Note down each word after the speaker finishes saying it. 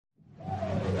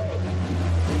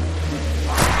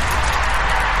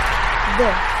This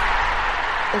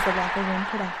is a Locker Room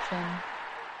production.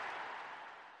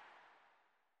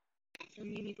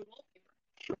 You need a wallpaper.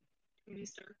 Sure. Can you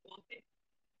start wallpaper?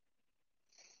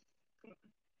 Come on.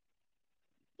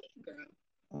 Girl.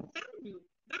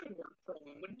 That would work for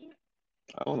one, wouldn't it?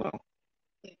 I don't know.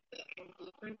 Like the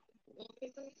blueprint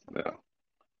wallpaper? Yeah.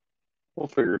 We'll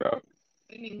figure it out.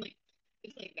 I mean, like,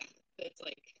 it's like that. It's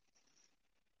like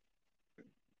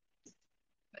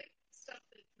stuff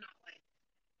that's not like,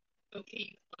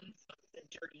 okay, fun stuff, the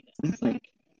dirtiness. It's like,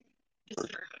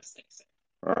 just our house next time.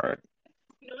 All right.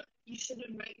 You know what? You should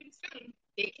invite your son.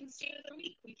 They can stay another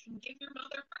week. We can give your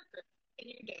mother Parker, and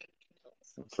your dad can help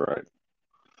us. That's right.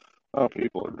 Oh,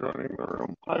 people are joining the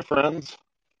room. Hi, friends.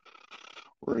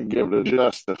 We're going to give it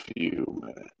just a few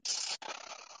minutes.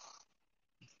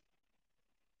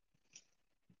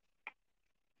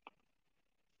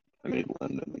 I need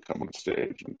Lyndon to come on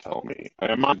stage and tell me.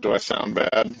 Do I sound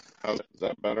bad? Is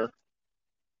that better?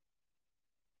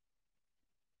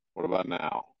 What about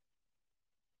now?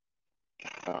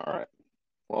 All right.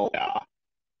 Well, yeah.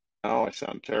 Now I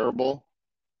sound terrible.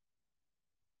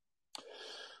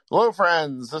 Hello,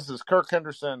 friends. This is Kirk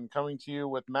Henderson coming to you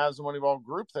with Mavs and Moneyball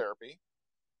Group Therapy.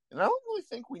 And I don't really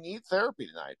think we need therapy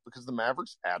tonight because the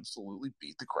Mavericks absolutely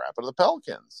beat the crap out of the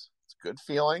Pelicans. It's a good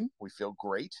feeling. We feel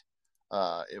great.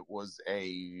 It was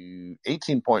a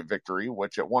 18-point victory,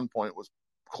 which at one point was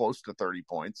close to 30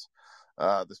 points.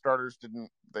 The starters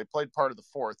they played part of the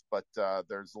fourth, but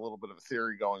there's a little bit of a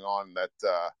theory going on that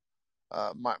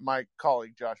my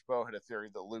colleague Josh Bowe had a theory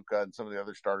that Luka and some of the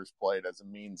other starters played as a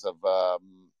means of,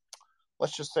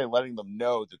 let's just say, letting them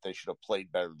know that they should have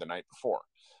played better the night before.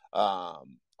 All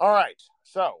right,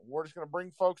 so we're just going to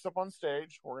bring folks up on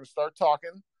stage. We're going to start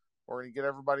talking. We're going to get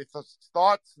everybody's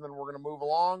thoughts, and then we're going to move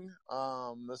along.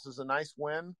 This is a nice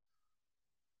win.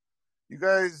 You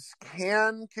guys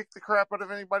can kick the crap out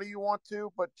of anybody you want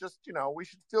to, but just, we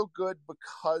should feel good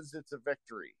because it's a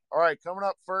victory. All right, coming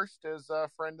up first is a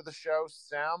friend of the show,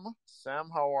 Sam.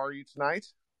 Sam, how are you tonight?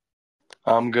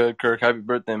 I'm good, Kirk. Happy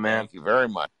birthday, man. Thank you very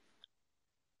much.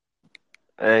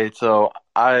 Hey, so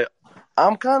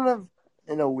I'm kind of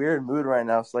in a weird mood right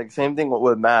now. It's like same thing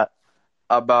with Matt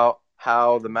about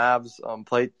how the Mavs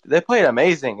played. They played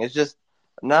amazing. It's just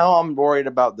now I'm worried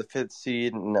about the fifth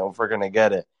seed and if we're gonna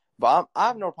get it. But I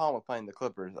have no problem with playing the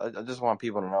Clippers. I just want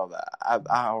people to know that I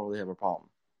don't really have a problem.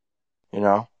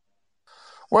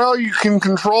 Well, you can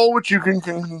control what you can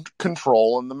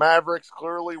control, and the Mavericks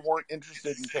clearly weren't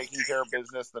interested in taking care of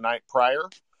business the night prior.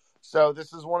 So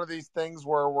this is one of these things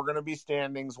where we're going to be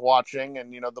standings watching,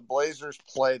 and, the Blazers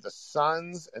play the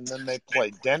Suns, and then they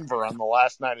play Denver on the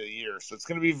last night of the year. So it's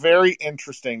going to be very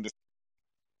interesting.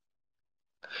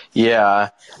 Yeah,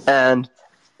 and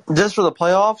just for the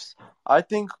playoffs, I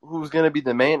think who's going to be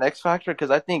the main X factor,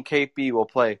 because I think KP will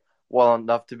play well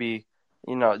enough to be,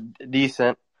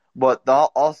 decent. But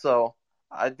also,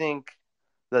 I think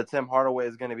that Tim Hardaway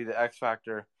is going to be the X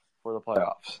factor for the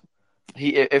playoffs.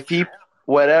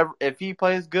 If he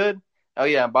plays good. Oh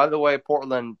yeah, by the way,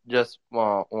 Portland just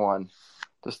won.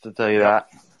 Just to tell you that.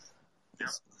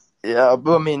 Yeah,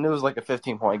 but I mean, it was like a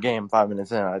 15-point game 5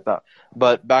 minutes in, I thought.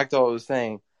 But back to what I was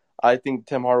saying, I think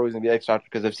Tim Hardaway's going to be X factor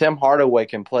because if Tim Hardaway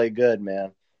can play good,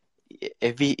 man,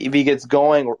 if he gets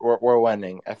going, we're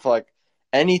winning. I feel like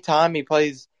any time he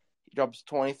plays, he drops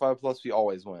 25 plus, we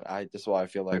always win. That's what I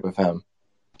feel like with him.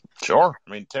 Sure.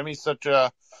 I mean, Timmy's such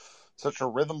a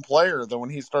rhythm player that when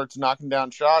he starts knocking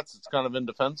down shots, it's kind of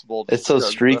indefensible. It's so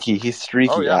streaky. He's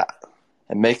streaky. Oh, yeah.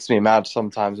 It makes me mad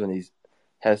sometimes when he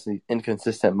has these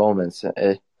inconsistent moments.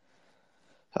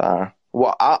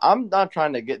 Well, I'm not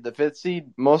trying to get the fifth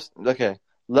seed. Less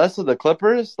of the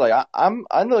Clippers. Like I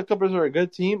know the Clippers are a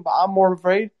good team, but I'm more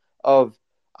afraid of.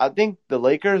 I think the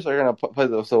Lakers are gonna play.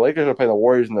 The Lakers are playing the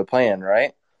Warriors in the play-in,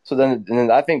 right? So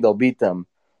then I think they'll beat them.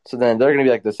 So then they're gonna be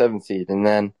like the seventh seed, and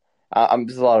then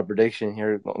there's a lot of prediction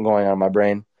here going on in my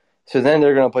brain. So then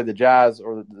they're gonna play the Jazz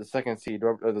or the second seed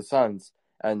or the Suns,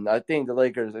 and I think the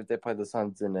Lakers, if they play the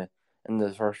Suns in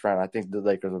the first round, I think the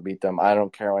Lakers will beat them. I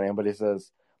don't care what anybody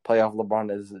says. Playoff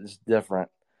LeBron is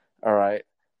different. All right,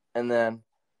 and then.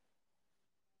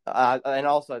 And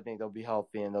also, I think they'll be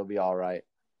healthy and they'll be all right.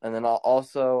 And then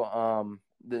also,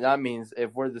 that means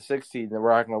if we're the sixth seed, then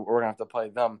we're gonna have to play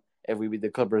them if we beat the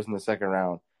Clippers in the second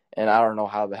round. And I don't know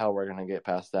how the hell we're gonna get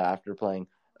past that after playing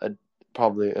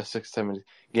probably a 6-7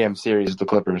 game series with the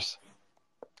Clippers.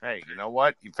 Hey, you know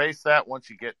what? You face that once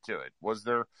you get to it. Was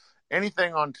there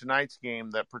anything on tonight's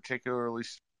game that particularly?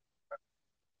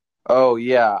 Oh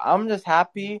yeah, I'm just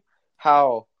happy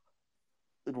how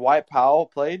Dwight Powell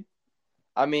played.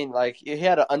 I mean, like, he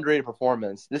had an underrated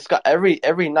performance. This guy,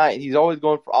 every night, he's always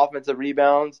going for offensive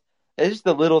rebounds. It's just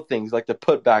the little things like the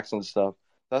putbacks and stuff.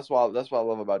 That's what I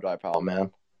love about Dwight Powell,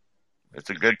 man. It's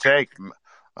a good take.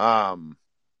 The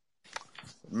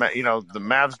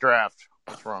Mavs draft.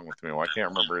 What's wrong with me? Well, I can't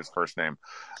remember his first name.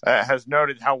 Has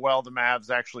noted how well the Mavs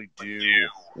actually do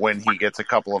when he gets a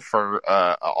couple of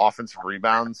offensive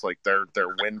rebounds. Like their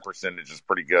win percentage is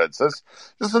pretty good. So it's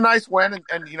just a nice win,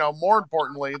 and more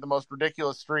importantly, the most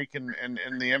ridiculous streak in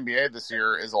the NBA this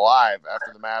year is alive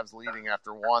after the Mavs leading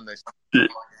after one.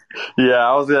 Yeah,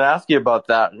 I was gonna ask you about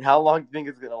that. How long do you think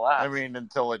it's gonna last? I mean,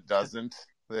 until it doesn't.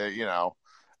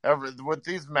 With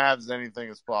these Mavs, anything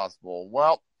is possible.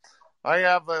 Well, I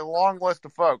have a long list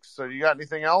of folks. So, you got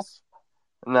anything else?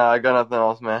 No, I got nothing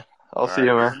else, man. I'll see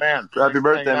you, man. Happy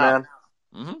birthday, man.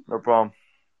 Mm-hmm. No problem.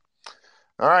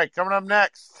 All right, coming up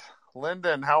next,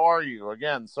 Lyndon, how are you?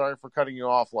 Again, sorry for cutting you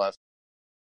off last.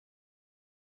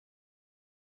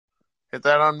 Hit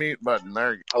that unmute button.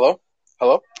 There you go.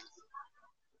 Hello?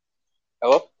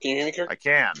 Can you hear me, Kirk? I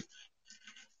can.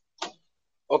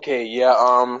 Okay,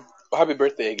 yeah, happy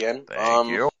birthday again. Thank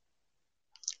you.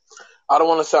 I don't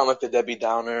want to sound like the Debbie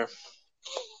Downer,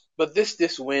 but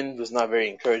this win was not very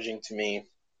encouraging to me.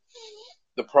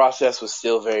 The process was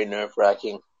still very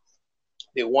nerve-wracking.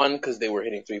 They won because they were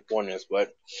hitting three-pointers,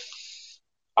 but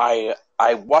I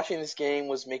watching this game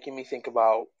was making me think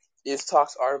about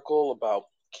Talk's article about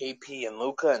KP and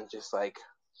Luka, and just like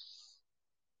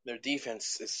their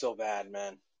defense is so bad,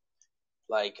 man.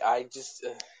 Like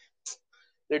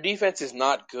their defense is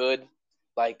not good.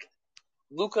 Like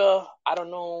Luka, I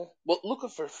don't know. Well, Luka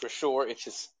for sure. It's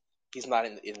just he's not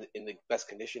in the best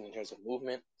condition in terms of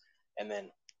movement, and then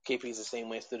KP is the same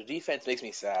way. So the defense makes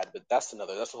me sad, but that's a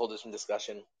whole different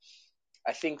discussion.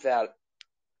 I think that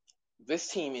this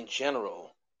team in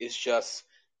general is just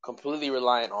completely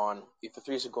reliant on if the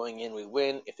threes are going in, we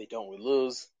win. If they don't, we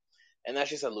lose, and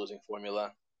that's just a losing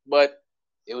formula. But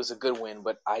it was a good win.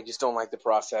 But I just don't like the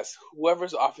process.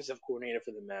 Whoever's offensive coordinator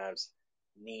for the Mavs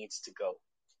needs to go.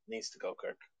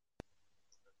 Kirk.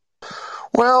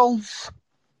 Well,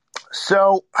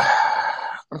 so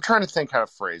I'm trying to think how to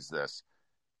phrase this.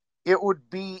 It would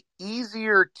be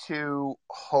easier to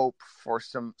hope for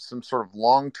some sort of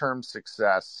long-term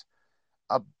success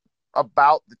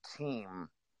about the team,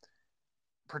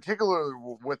 particularly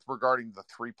with regarding the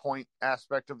three-point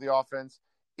aspect of the offense,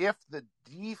 if the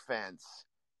defense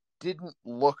didn't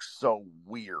look so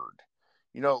weird.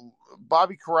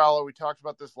 Bobby Corralo, we talked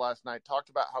about this last night, talked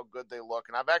about how good they look.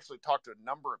 And I've actually talked to a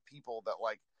number of people that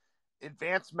like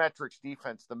advanced metrics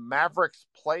defense. The Mavericks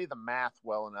play the math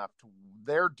well enough to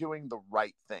they're doing the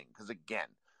right thing. Because again,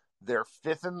 they're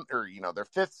fifth,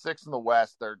 sixth in the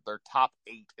West. They're top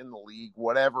 8 in the league,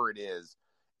 whatever it is.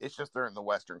 It's just they're in the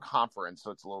Western Conference.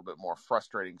 So it's a little bit more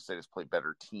frustrating because they just play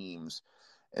better teams.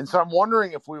 And so I'm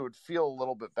wondering if we would feel a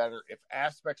little bit better if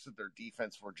aspects of their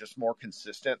defense were just more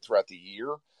consistent throughout the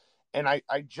year. And I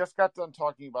just got done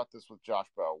talking about this with Josh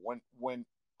Bowe. When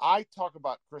I talk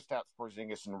about Kristaps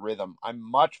Porzingis and rhythm, I'm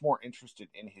much more interested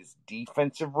in his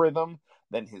defensive rhythm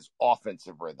than his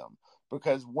offensive rhythm.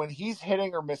 Because when he's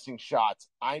hitting or missing shots,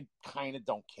 I kind of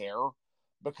don't care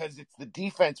because it's the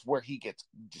defense where he gets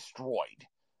destroyed.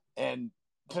 And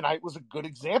tonight was a good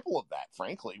example of that,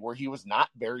 frankly, where he was not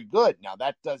very good. Now,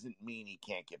 that doesn't mean he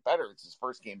can't get better. It's his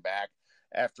first game back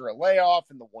after a layoff.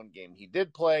 In the one game he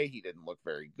did play, he didn't look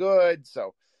very good.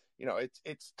 So,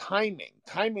 it's timing.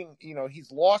 Timing, he's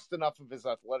lost enough of his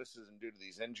athleticism due to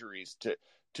these injuries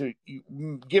to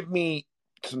give me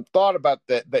some thought about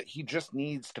that he just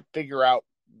needs to figure out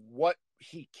what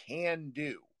he can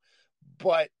do.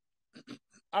 But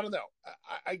I don't know.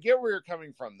 I get where you're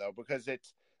coming from, though, because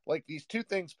it's like these two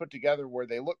things put together where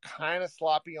they look kind of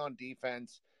sloppy on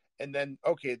defense. And then,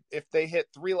 okay, if they hit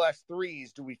 3 less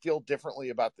threes, do we feel differently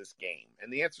about this game?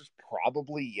 And the answer is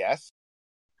probably yes.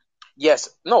 Yes.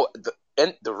 No,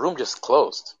 the room just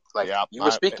closed. Like, yeah, you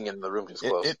were speaking and the room just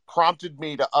closed. It prompted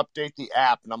me to update the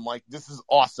app, and I'm like, this is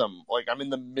awesome. Like, I'm in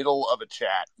the middle of a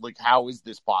chat. Like, how is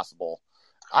this possible?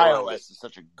 iOS is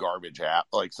such a garbage app,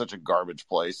 like such a garbage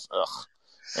place. Ugh.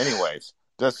 Anyways,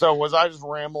 so was I just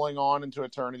rambling on into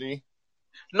eternity?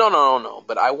 No.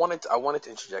 But I wanted to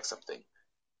interject something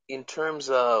in terms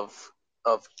of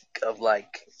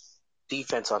like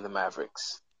defense on the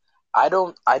Mavericks. I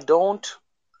don't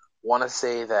want to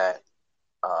say that.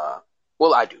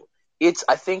 Well, I do.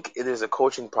 I think it is a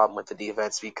coaching problem with the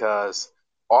defense because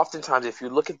oftentimes if you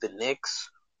look at the Knicks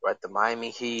or at the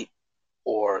Miami Heat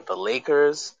or the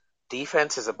Lakers,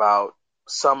 defense is about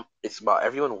it's about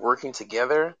everyone working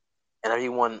together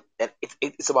and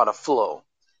it's about a flow.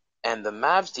 And the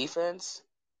Mavs defense,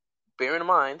 bear in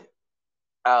mind,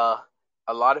 a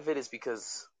lot of it is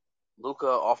because Luka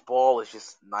off ball is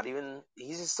just not even.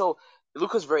 He's just so.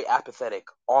 Luka's very apathetic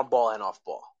on ball and off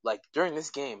ball. Like during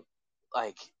this game,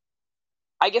 like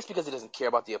I guess because he doesn't care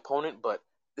about the opponent, but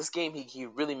this game he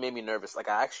really made me nervous. Like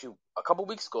I asked you a couple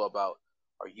weeks ago about,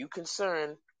 are you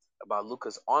concerned about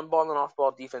Luka's on ball and off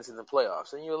ball defense in the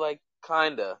playoffs? And you're like,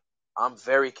 kinda. I'm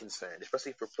very concerned,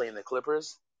 especially if we're playing the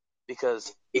Clippers,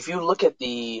 because if you look at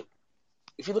the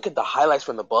highlights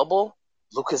from the bubble,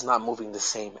 Luka's not moving the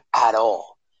same at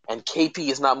all, and KP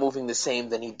is not moving the same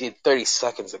than he did 30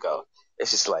 seconds ago.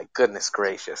 It's just like, goodness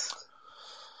gracious.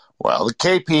 Well, the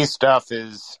KP stuff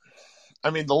is,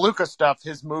 the Luka stuff,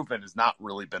 his movement has not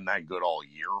really been that good all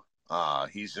year.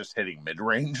 He's just hitting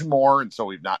mid-range more, and so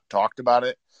we've not talked about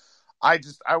it. I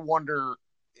wonder,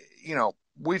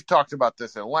 we've talked about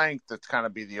this at length. That's kind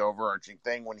of be the overarching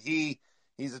thing. When he's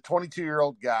a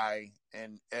 22-year-old guy,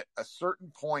 and at a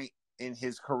certain point in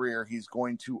his career, he's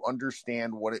going to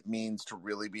understand what it means to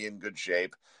really be in good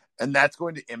shape, and that's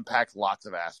going to impact lots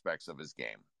of aspects of his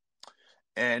game.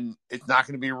 And it's not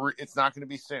going to be soon. It's not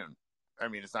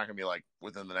going to be like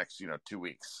within the next 2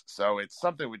 weeks. So it's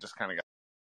something we just kind of got.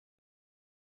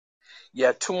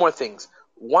 Yeah, two more things.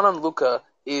 One on Luka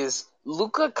is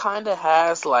Luka kind of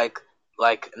has like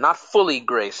not fully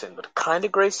Grayson, but kind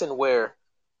of Grayson, where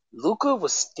Luka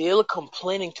was still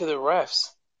complaining to the refs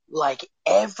like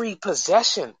every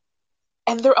possession,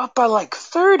 and they're up by like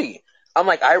 30. I'm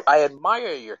like, I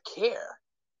admire your care,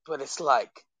 but it's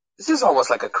like, this is almost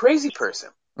like a crazy person.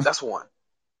 That's one.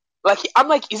 Like, I'm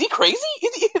like, is he crazy?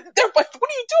 They're like, what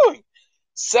are you doing?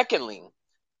 Secondly,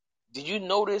 did you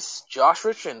notice Josh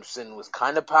Richardson was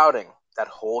kind of pouting that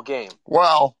whole game?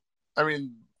 Well,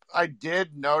 I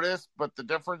did notice, but the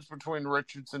difference between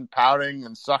Richardson pouting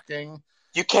and sucking,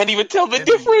 you can't even tell the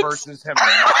difference versus him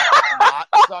not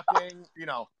sucking.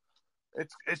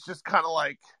 It's just kind of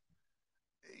like,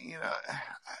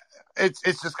 it's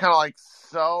just kind of like,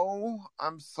 so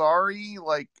I'm sorry,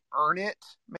 like, earn it.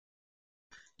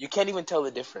 You can't even tell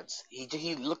the difference.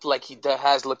 He looked like he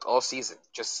has looked all season.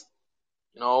 Just,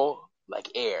 like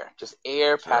air. Just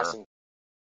air Sure. passing.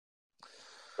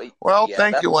 But, well,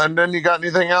 thank you, Lyndon. You got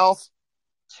anything else?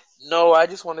 No, I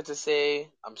just wanted to say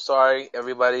I'm sorry,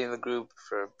 everybody in the group,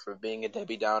 for being a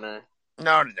Debbie Downer.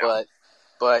 No.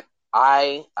 But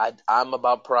I'm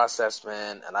about process,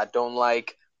 man, and I don't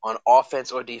like on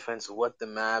offense or defense what the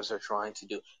Mavs are trying to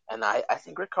do. And I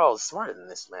think Rick Carl is smarter than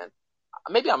this, man.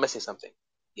 Maybe I'm missing something.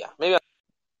 Yeah, maybe.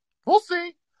 We'll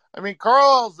see.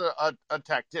 Carl's a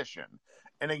tactician,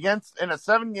 and in a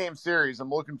 7-game series, I'm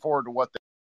looking forward to what they.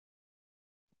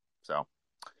 So,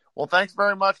 well, thanks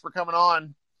very much for coming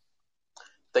on.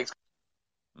 Thanks.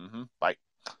 Bye.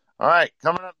 All right,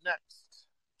 coming up next,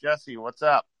 Jesse, what's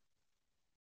up?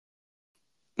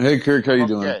 Hey, Kirk, how you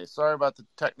doing? Okay, sorry about the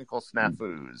technical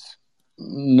snafus.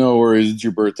 No worries. It's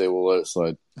your birthday. We'll let it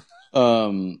slide.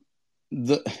 I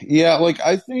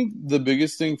think the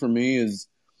biggest thing for me is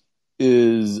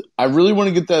I really want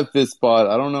to get that 5th spot.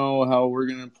 I don't know how we're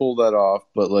going to pull that off,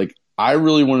 but I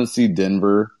really want to see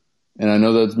Denver. And I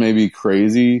know that's maybe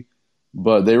crazy,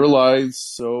 but they rely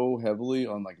so heavily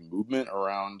on movement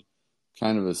around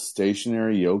kind of a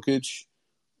stationary Jokic,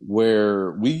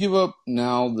 where we give up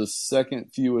now the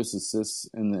 2nd fewest assists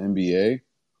in the NBA,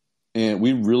 and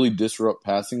we really disrupt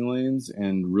passing lanes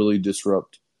and really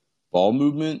disrupt ball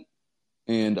movement.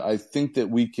 And I think that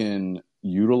we can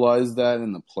utilize that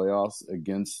in the playoffs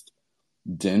against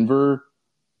Denver.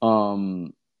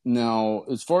 Now,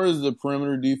 as far as the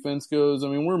perimeter defense goes,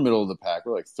 we're middle of the pack.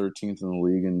 We're 13th in the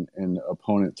league in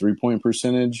opponent 3-point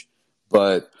percentage.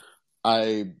 But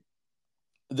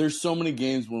there's so many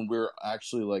games when we're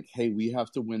actually hey, we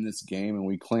have to win this game, and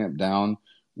we clamp down.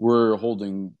 We're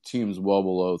holding teams well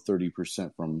below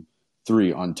 30% from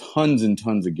 3 on tons and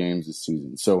tons of games this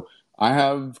season. So I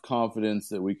have confidence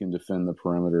that we can defend the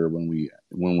perimeter when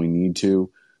we need to.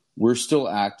 We're still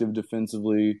active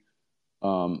defensively.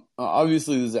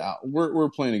 Obviously, we're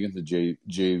playing against a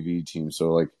JV team,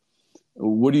 so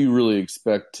what do you really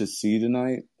expect to see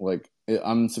tonight?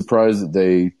 I'm surprised that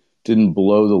they didn't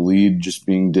blow the lead just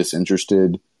being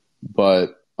disinterested,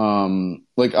 but I'm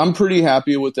pretty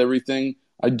happy with everything.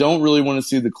 I don't really want to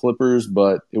see the Clippers,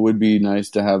 but it would be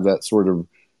nice to have that sort of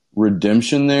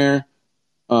redemption there.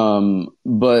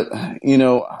 But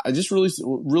I just really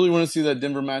want to see that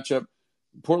Denver matchup.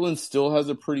 Portland still has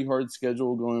a pretty hard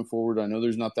schedule going forward. I know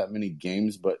there's not that many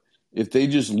games, but if they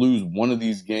just lose one of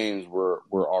these games, we're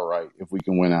all right if we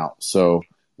can win out. So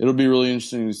it'll be really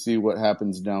interesting to see what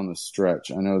happens down the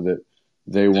stretch. I know that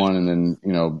they won, and then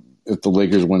if the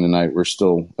Lakers win tonight, that's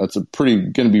going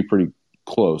to be pretty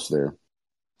close there.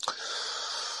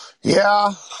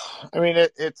 Yeah, I mean,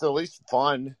 it's at least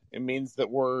fun. It means that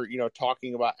we're,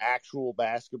 talking about actual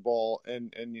basketball,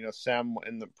 and Sam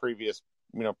in the previous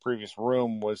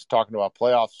room was talking about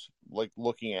playoffs, like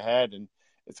looking ahead, and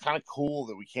it's kind of cool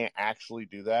that we can't actually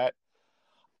do that.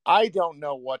 I don't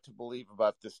know what to believe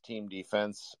about this team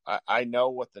defense. I know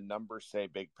what the numbers say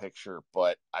big picture,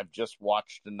 but I've just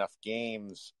watched enough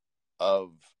games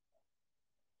of,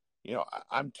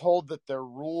 I'm told that their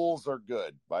rules are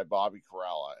good by Bobby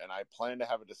Karalla, and I plan to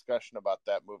have a discussion about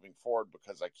that moving forward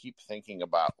because I keep thinking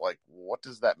about, like, what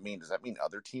does that mean? Does that mean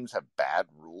other teams have bad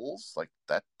rules? Like,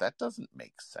 that doesn't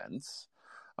make sense.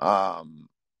 I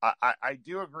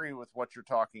do agree with what you're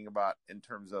talking about in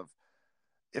terms of,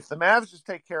 if the Mavs just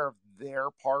take care of their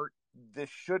part, this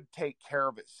should take care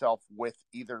of itself with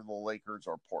either the Lakers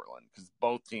or Portland, because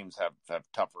both teams have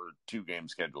tougher 2-game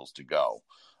schedules to go.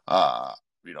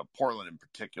 Portland in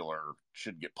particular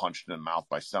should get punched in the mouth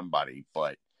by somebody,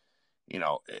 but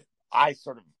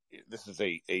this is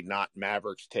a not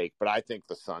Mavericks take, but I think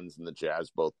the Suns and the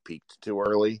Jazz both peaked too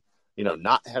early.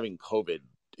 Not having COVID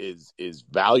is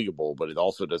valuable, but it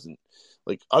also doesn't,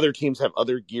 like, other teams have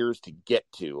other gears to get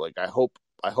to. Like, I hope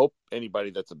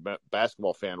anybody that's a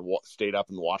basketball fan stayed up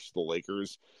and watched the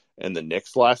Lakers and the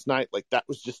Knicks last night. Like, that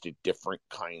was just a different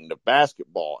kind of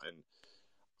basketball, and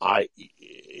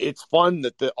it's fun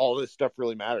that all this stuff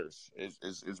really matters.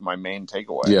 Is my main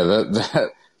takeaway. Yeah,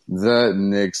 that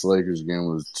Knicks Lakers game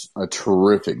was a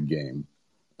terrific game.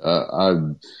 I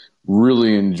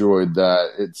really enjoyed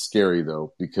that. It's scary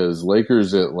though, because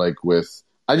Lakers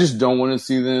I just don't want to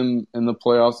see them in the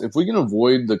playoffs. If we can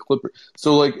avoid the Clippers,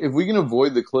 if we can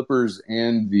avoid the Clippers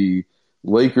and the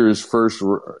Lakers first, in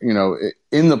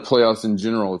the playoffs in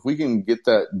general, if we can get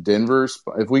that Denver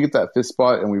spot, if we get that 5th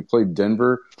spot and we play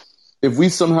Denver, if we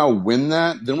somehow win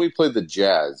that, then we play the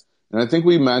Jazz. And I think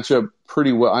we match up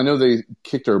pretty well. I know they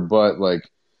kicked our butt, like,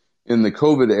 in the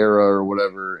COVID era or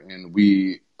whatever, and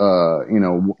we,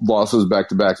 lost those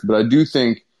back-to-backs. But I do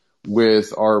think with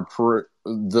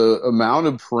the amount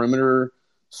of perimeter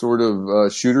sort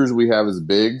of shooters we have as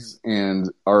bigs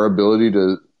and our ability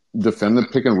to defend the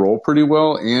pick and roll pretty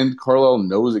well, and Carlisle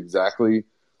knows exactly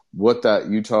what that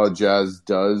Utah Jazz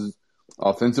does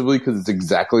offensively, because it's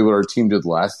exactly what our team did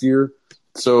last year.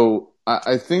 So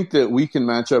I think that we can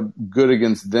match up good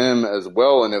against them as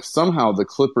well. And if somehow the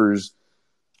Clippers,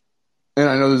 and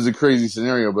I know this is a crazy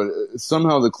scenario, but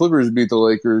somehow the Clippers beat the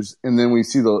Lakers, and then we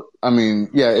see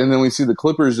and then we see the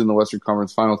Clippers in the Western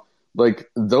Conference Finals. Like,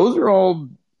 those are all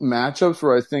matchups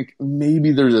where I think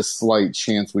maybe there's a slight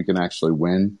chance we can actually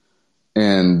win.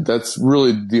 And that's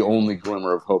really the only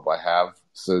glimmer of hope I have.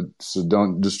 So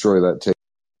don't destroy that take.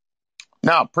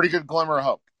 No, pretty good glimmer of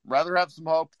hope. Rather have some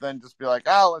hope than just be like,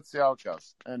 let's see how it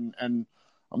goes. And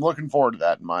I'm looking forward to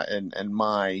that in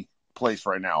my place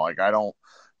right now. Like, I don't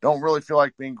really feel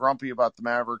like being grumpy about the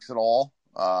Mavericks at all,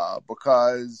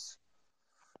 because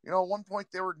at one point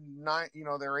they were 9.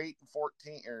 They're 8-14,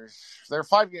 or they're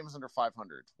 5 games under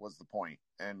 500 was the point,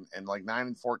 and like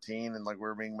 9-14, and like we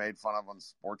were being made fun of on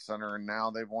SportsCenter, and now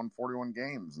they've won 41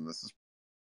 games, and this is.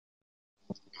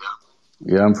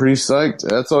 Yeah, I'm pretty psyched.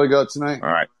 That's all I got tonight.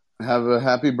 All right. Have a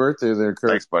happy birthday there, Kurt.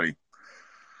 Thanks, buddy.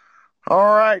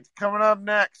 All right, coming up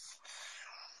next,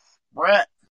 Brett.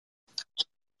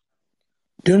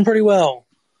 Doing pretty well,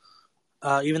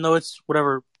 even though it's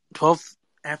 12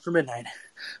 after midnight.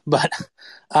 But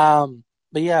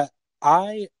yeah,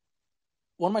 one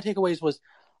of my takeaways was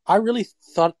I really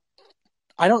thought,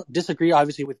 I don't disagree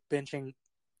obviously with benching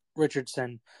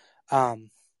Richardson. I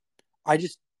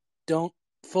just don't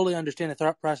fully understand the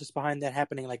thought process behind that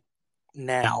happening like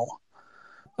now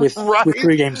with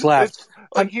 3 games left. It's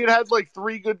like he had like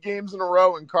 3 good games in a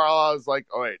row, and Carlisle was like,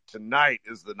 "Oh wait, tonight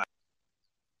is the night."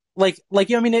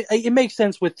 It makes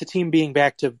sense with the team being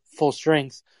back to full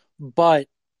strength, but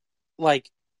like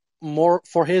more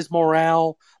for his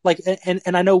morale,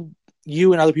 and I know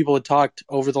you and other people had talked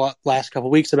over the last couple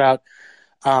of weeks about,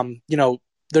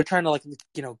 they're trying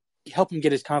to help him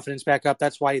get his confidence back up.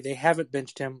 That's why they haven't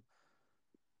benched him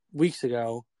weeks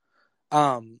ago.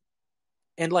 And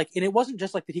it wasn't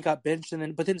just like that he got benched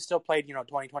but then still played,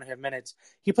 20, 25 minutes.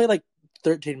 He played like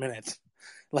 13 minutes.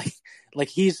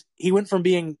 He went from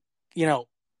being, a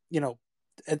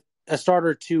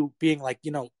starter to being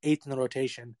 8th in the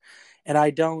rotation. And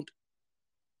I don't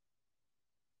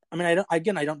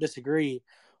disagree,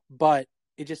 but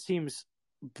it just seems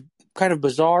kind of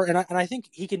bizarre. And I think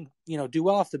he can, do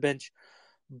well off the bench,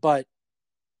 but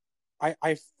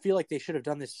I feel like they should have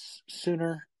done this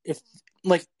sooner. If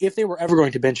they were ever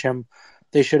going to bench him,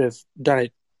 they should have done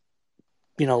it,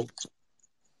 a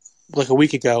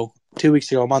week ago, 2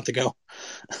 weeks ago, a month ago.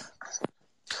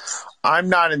 I'm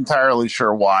not entirely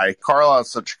sure why.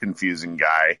 Carlisle's such a confusing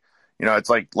guy. It's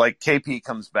like KP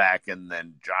comes back and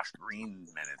then Josh Green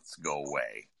minutes go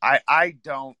away. I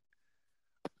don't.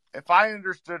 If I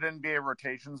understood NBA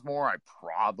rotations more, I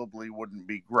probably wouldn't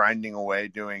be grinding away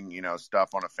doing stuff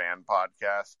on a fan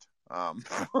podcast.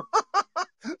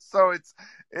 So it's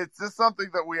just something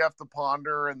that we have to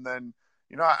ponder. And then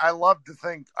I love to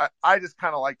think. I just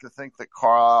kind of like to think that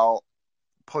Carlisle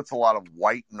puts a lot of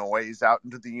white noise out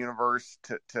into the universe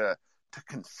to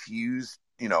confuse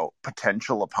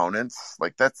potential opponents.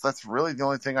 Like that's really the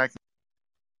only thing I can.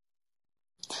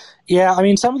 Yeah, I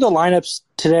mean, some of the lineups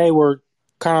today were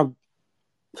kind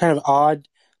of odd.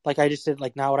 Like I just did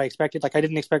not what I expected. Like I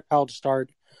didn't expect Powell to start.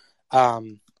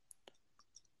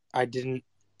 I didn't.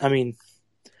 I mean,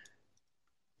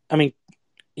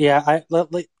 yeah.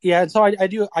 Yeah. And so I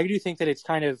do think that it's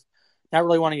kind of not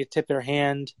really wanting to tip their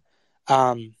hand.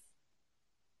 I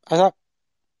thought,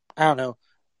 I don't know,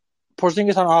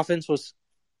 Porzingis on offense was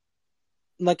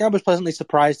I was pleasantly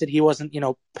surprised that he wasn't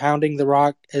pounding the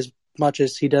rock as much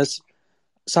as he does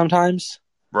sometimes.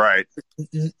 Right.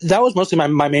 That was mostly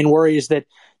my main worry, is that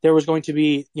there was going to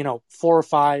be 4 or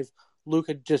 5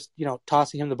 Luka just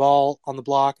tossing him the ball on the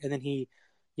block, and then he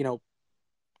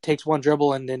takes one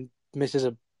dribble and then misses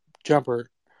a jumper.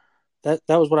 That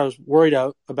was what I was worried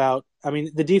about. I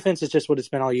mean, the defense is just what it's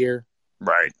been all year.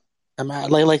 Right.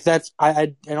 That's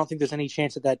I don't think there's any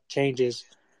chance that changes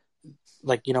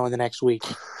in the next week.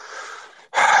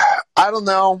 I don't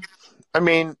know. I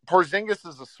mean, Porzingis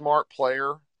is a smart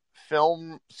player.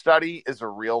 Film study is a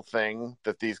real thing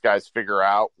that these guys figure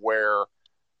out, where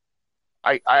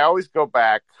I always go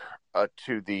back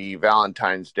to the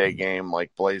Valentine's Day game,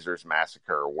 like Blazers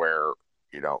Massacre, where,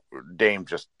 Dame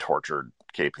just tortured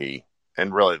KP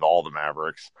and really all the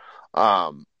Mavericks.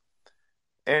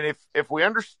 And if we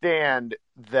understand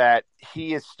that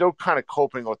he is still kind of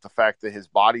coping with the fact that his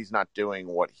body's not doing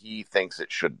what he thinks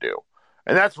it should do,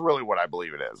 and that's really what I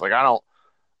believe it is.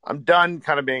 I'm done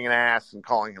kind of being an ass and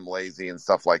calling him lazy and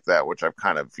stuff like that, which I've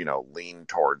kind of, leaned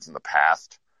towards in the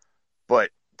past.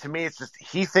 But to me, it's just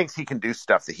he thinks he can do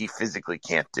stuff that he physically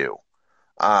can't do.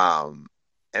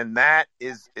 And that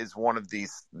is one of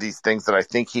these things that I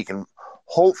think he can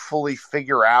hopefully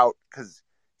figure out, because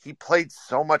he played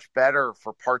so much better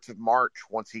for parts of March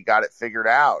once he got it figured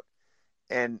out.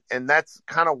 And that's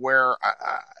kind of where,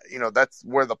 that's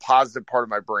where the positive part of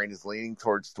my brain is leaning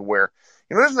towards, to where,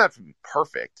 it doesn't have to be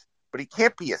perfect, but he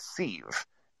can't be a sieve.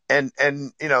 And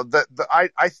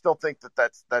I still think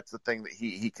that's the thing that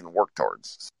he can work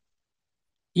towards.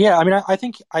 Yeah, I mean, I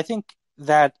think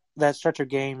that stretch of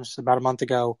games about a month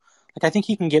ago, I think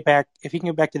he can get back. If he can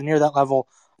get back to near that level,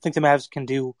 I think the Mavs can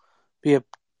be at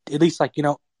least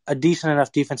a decent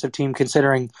enough defensive team,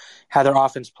 considering how their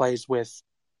offense plays with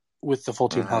the full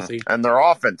team healthy. And their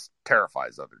offense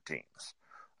terrifies other teams.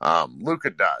 Luka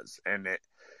does, and it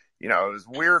was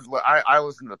weird. I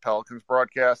listened to the Pelicans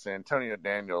broadcast, and Antonio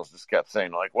Daniels just kept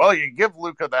saying, well, you give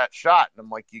Luka that shot. And I'm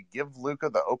like, you give Luka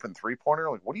the open three-pointer?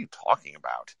 What are you talking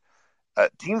about?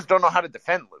 Teams don't know how to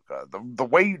defend Luka. The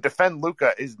way you defend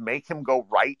Luka is make him go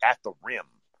right at the rim.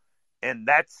 And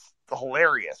that's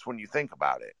hilarious when you think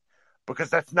about it, because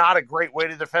that's not a great way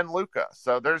to defend Luka.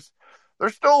 So there's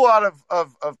still a lot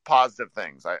of positive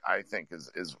things, I think,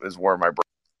 is where my brain.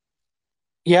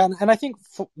 Yeah, and I think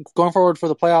going forward for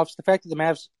the playoffs, the fact that the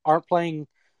Mavs aren't playing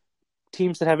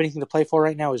teams that have anything to play for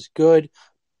right now is good,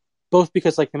 both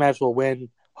because the Mavs will win,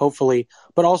 hopefully,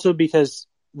 but also because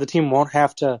the team won't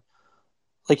have to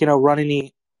run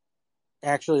any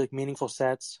actually meaningful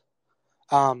sets.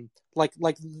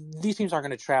 These teams aren't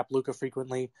going to trap Luka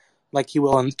frequently like he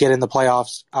will and get in the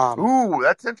playoffs. Ooh,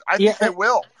 that's interesting. I think they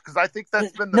will, because I think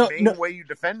that's been the main way you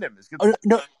defend him.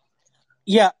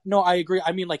 Yeah, no, I agree.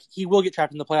 I mean, he will get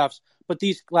trapped in the playoffs, but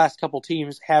these last couple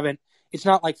teams haven't. It's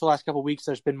not like for the last couple weeks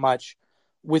there's been much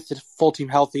with the full team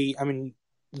healthy. I mean,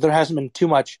 there hasn't been too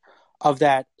much of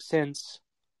that since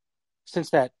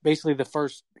that basically the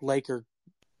first Laker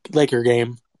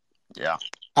game. Yeah.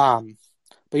 But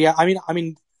yeah, I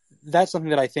mean that's something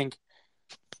that I think.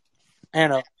 I don't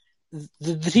know.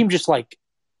 The team just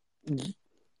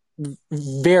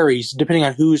varies depending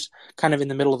on who's kind of in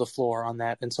the middle of the floor on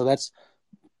that, and so that's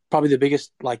probably the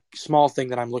biggest small thing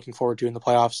that I'm looking forward to in the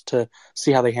playoffs, to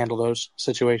see how they handle those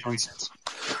situations.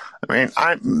 I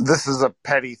mean, this is a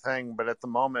petty thing, but at the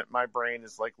moment my brain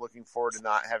is looking forward to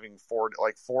not having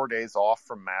 4 days off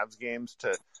from Mavs games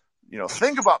to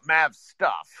think about Mavs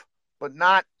stuff, but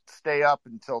not stay up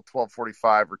until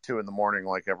 12:45 or 2 in the morning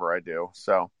like ever I do.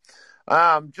 So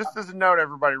just as a note,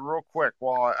 everybody, real quick,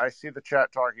 while I see the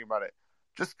chat talking about it,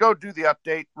 just go do the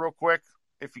update real quick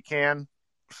if you can.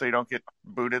 so you don't get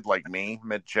booted like me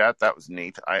mid-chat. That was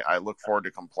neat. I look forward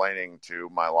to complaining to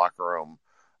my locker room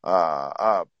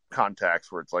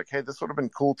contacts where it's like, hey, this would have been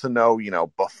cool to know,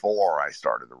 before I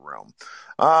started the room.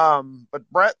 But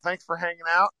Brett, thanks for hanging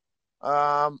out.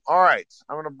 All right,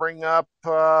 I'm going to bring up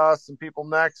some people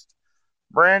next.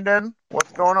 Brandon,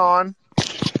 what's going on?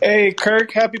 Hey,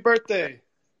 Kirk, happy birthday.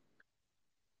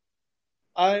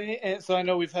 So I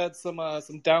know we've had some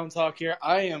down talk here.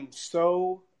 I am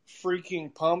so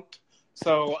freaking pumped.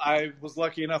 So I was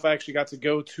lucky enough I actually got to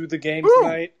go to the game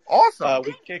tonight. Awesome.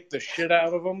 We kicked the shit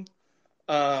out of them,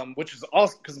 which is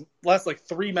awesome because last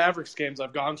 3 Mavericks games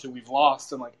I've gone to, we've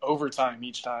lost in overtime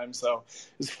each time. So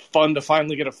it's fun to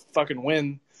finally get a fucking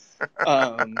win.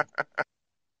 I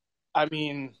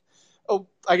mean,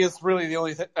 I guess really the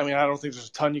only thing, I don't think there's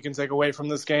a ton you can take away from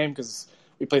this game because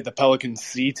we played the Pelican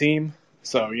C team.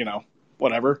 So,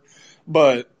 whatever.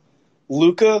 But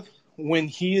Luka, when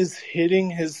he is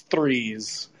hitting his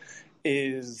threes,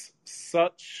 is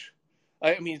such.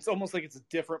 It's almost like it's a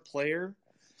different player,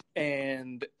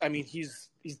 and he's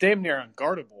damn near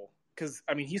unguardable because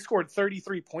he scored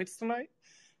 33 points tonight,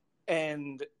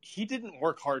 and he didn't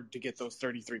work hard to get those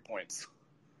 33 points.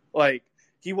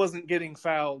 He wasn't getting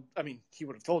fouled. He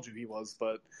would have told you he was,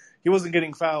 but he wasn't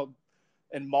getting fouled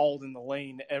and mauled in the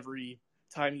lane every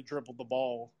time he dribbled the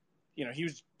ball. He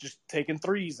was just taking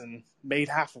threes and made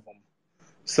half of them.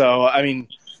 So,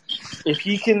 if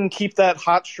he can keep that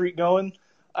hot streak going,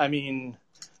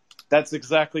 that's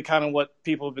exactly kind of what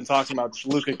people have been talking about, just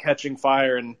Luka catching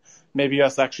fire and maybe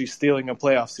us actually stealing a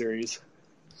playoff series.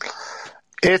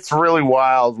 It's really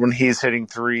wild when he's hitting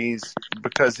threes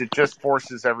because it just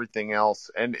forces everything else.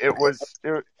 And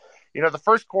the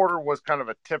first quarter was kind of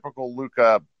a typical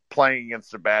Luka playing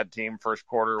against a bad team first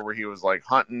quarter where he was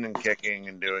hunting and kicking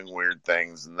and doing weird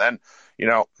things. And then,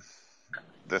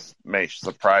 this may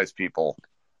surprise people.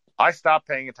 I stopped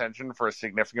paying attention for a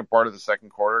significant part of the second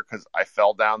quarter because I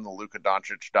fell down the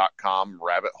LukaDoncic.com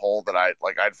rabbit hole that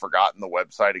I'd forgotten the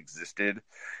website existed.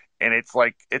 And it's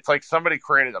like somebody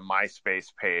created a MySpace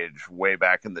page way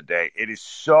back in the day. It is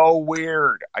so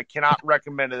weird. I cannot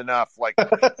recommend it enough.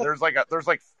 There's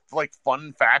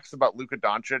fun facts about Luka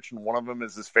Doncic, and one of them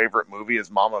is his favorite movie is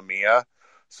Mamma Mia.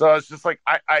 So it's just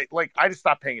I just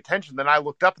stopped paying attention. Then I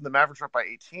looked up and the Mavericks were up by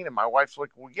 18, and my wife's like,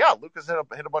 "Well, yeah, Luka's hit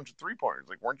a bunch of 3-pointers."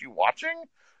 Weren't you watching?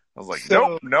 I was like,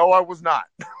 "Nope, no, I was not."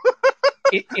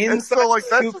 And so that's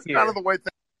just kind of the way things.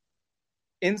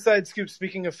 Inside scoop,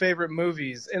 speaking of favorite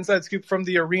movies, inside scoop from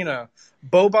the arena,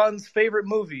 Boban's favorite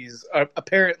movies are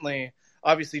apparently,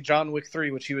 obviously, John Wick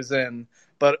 3, which he was in,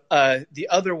 but the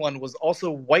other one was also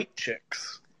White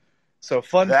Chicks. So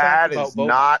fun fact about Boban. That is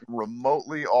not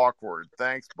remotely awkward.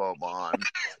 Thanks, Boban.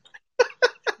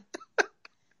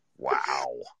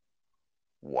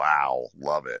 Wow.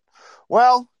 Love it.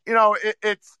 Well,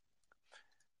 it's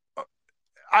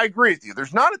I agree with you.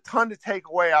 There's not a ton to take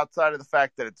away outside of the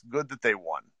fact that it's good that they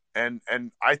won. And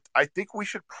I think we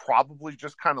should probably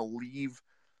just kind of leave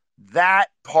that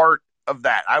part of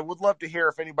that. I would love to hear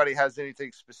if anybody has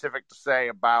anything specific to say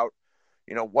about,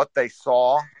 what they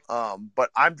saw. But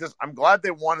I'm glad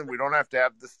they won and we don't have to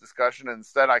have this discussion.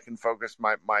 Instead, I can focus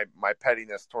my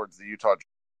pettiness towards the Utah.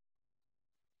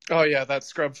 Oh yeah, that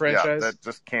scrub franchise. Yeah, that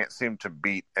just can't seem to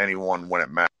beat anyone when it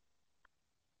matters.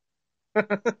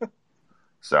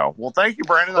 So, well, thank you,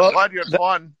 Brandon. I'm glad you had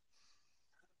fun.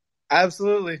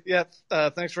 Absolutely. Yeah.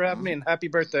 Thanks for having me, and happy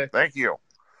birthday. Thank you.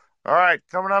 All right.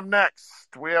 Coming up next,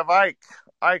 we have Ike.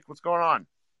 Ike, what's going on?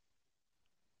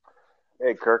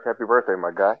 Hey, Kirk. Happy birthday,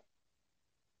 my guy.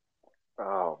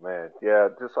 Oh, man. Yeah,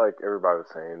 just like everybody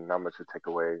was saying, not much to take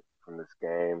away from this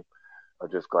game. I'm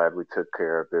just glad we took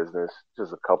care of business.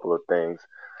 Just a couple of things.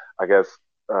 I guess,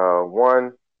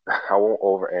 one, I won't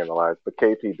overanalyze, but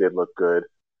KP did look good.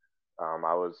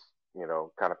 I was,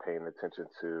 kind of paying attention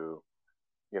to,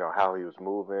 how he was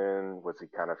moving. Was he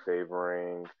kind of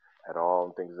favoring at all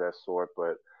and things of that sort?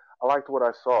 But I liked what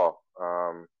I saw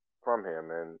from him,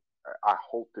 and I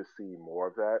hope to see more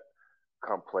of that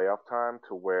come playoff time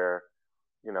to where,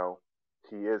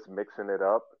 he is mixing it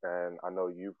up. And I know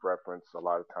you've referenced a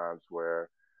lot of times where,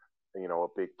 a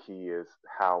big key is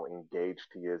how engaged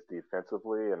he is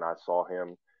defensively. And I saw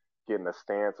him get in a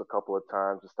stance a couple of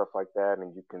times and stuff like that.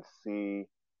 And you can see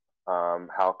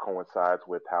how it coincides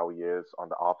with how he is on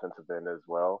the offensive end as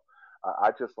well.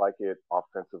 I just like it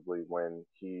offensively when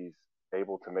he's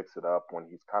able to mix it up, when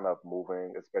he's kind of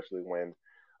moving, especially when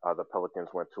the Pelicans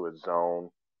went to a zone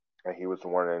and he was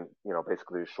running,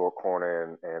 basically a short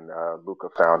corner and Luka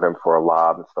found him for a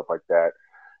lob and stuff like that.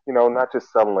 not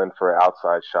just settling for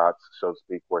outside shots, so to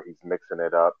speak, where he's mixing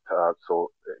it up.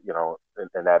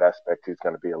 In that aspect, he's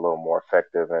going to be a little more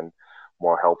effective and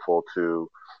more helpful to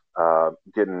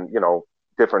getting,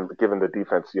 different, giving the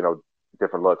defense,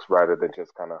 different looks rather than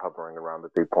just kind of hovering around the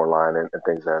 3 point line and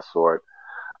things of that sort.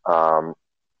 Um,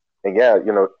 and yeah,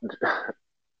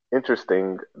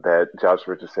 interesting that Josh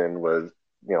Richardson was,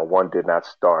 one, did not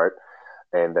start,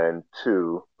 and then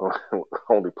two,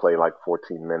 only played like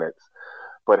 14 minutes.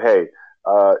 But hey,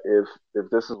 if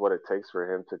this is what it takes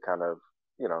for him to kind of,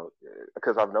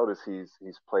 because I've noticed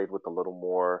he's played with a little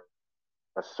more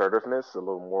assertiveness, a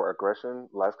little more aggression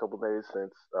last couple of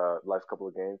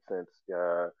games since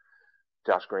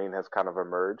Josh Green has kind of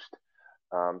emerged.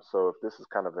 So if this is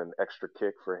kind of an extra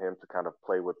kick for him to kind of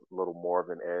play with a little more of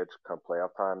an edge come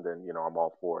playoff time, then I'm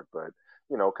all for it. But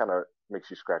kind of makes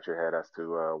you scratch your head as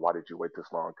to why did you wait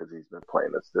this long? Because he's been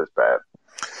playing this bad.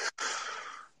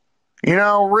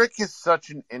 Rick is such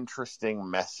an interesting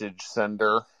message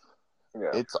sender.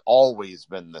 Yeah. It's always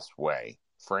been this way.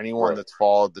 For anyone that's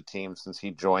followed the team since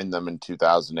he joined them in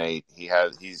 2008,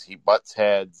 he butts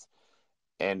heads.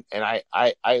 And I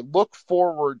look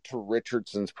forward to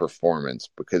Richardson's performance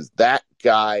because that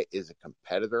guy is a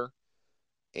competitor.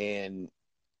 And,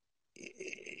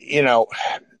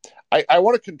 I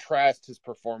want to contrast his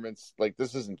performance. Like,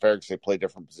 this isn't fair because they play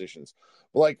different positions.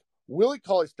 But, like, Willie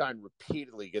Cauley-Stein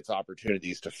repeatedly gets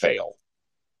opportunities to fail.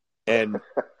 And,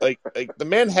 like the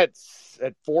man had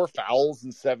 4 fouls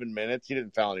in 7 minutes. He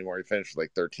didn't foul anymore. He finished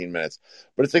like 13 minutes.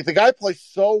 But it's like the guy plays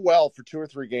so well for 2 or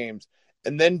 3 games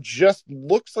and then just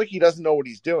looks like he doesn't know what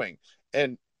he's doing.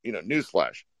 And,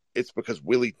 newsflash, it's because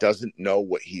Willie doesn't know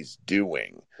what he's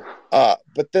doing.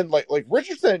 But then like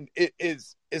Richardson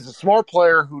is a smart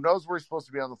player who knows where he's supposed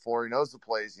to be on the floor. He knows the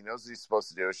plays. He knows what he's supposed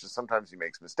to do. It's just sometimes he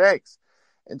makes mistakes.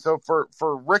 And so for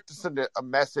Rick to send a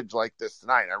message like this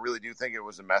tonight, I really do think it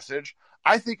was a message.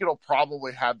 I think it'll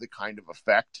probably have the kind of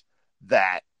effect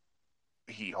that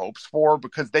he hopes for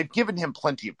because they've given him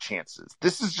plenty of chances.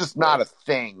 This is just not a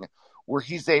thing where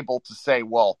he's able to say,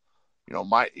 well,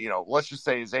 let's just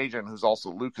say his agent, who's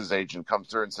also Luka's agent, comes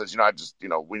through and says,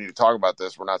 we need to talk about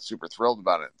this. We're not super thrilled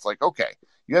about it. It's like, okay,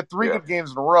 you had 3 good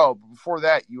games in a row. But before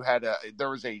that,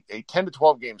 there was a 10 to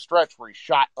 12 game stretch where he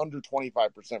shot under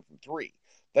 25% from 3.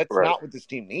 That's not what this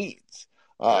team needs.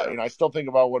 I still think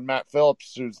about what Matt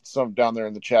Phillips, who's some down there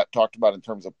in the chat, talked about in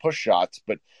terms of push shots.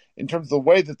 But in terms of the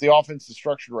way that the offense is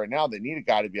structured right now, they need a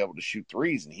guy to be able to shoot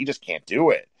threes, and he just can't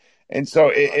do it. And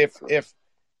so if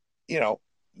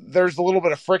there's a little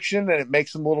bit of friction and it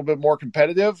makes them a little bit more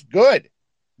competitive, good.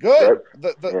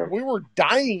 We were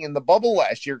dying in the bubble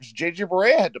last year because JJ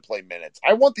Barea had to play minutes.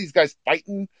 I want these guys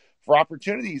fighting for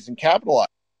opportunities and capitalizing.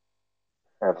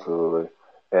 Absolutely.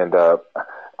 And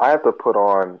I have to put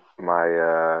on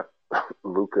my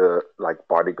Luka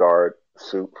bodyguard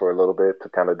suit for a little bit to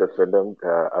kind of defend him.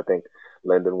 I think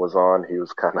Lyndon was on. He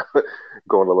was kind of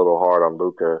going a little hard on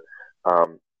Luka.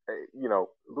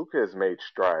 Luka has made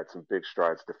some big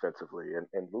strides defensively,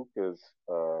 and Luka's,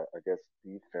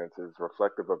 defense is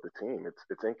reflective of the team.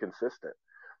 It's inconsistent,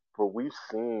 but we've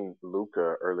seen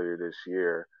Luka earlier this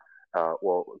year,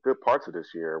 good parts of this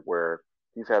year, where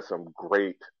he's had some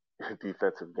great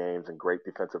defensive games and great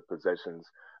defensive possessions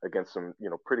against some,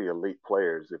 pretty elite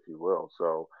players, if you will.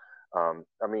 So,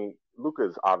 Luka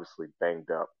is obviously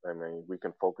banged up. I mean, we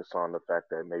can focus on the fact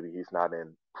that maybe he's not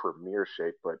in premier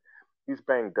shape, but he's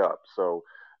banged up. So,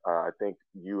 I think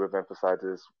you have emphasized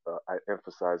this. I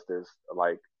emphasize this.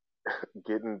 Like,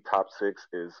 getting top 6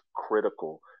 is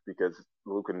critical because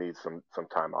Luka needs some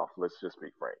time off. Let's just be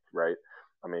frank, right?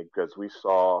 I mean, because we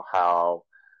saw how,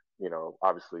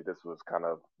 obviously this was kind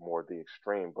of more the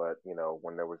extreme, but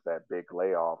when there was that big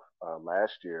layoff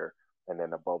last year, and then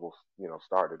the bubble,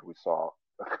 started, we saw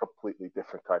a completely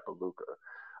different type of Luka.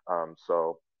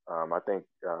 I think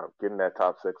getting that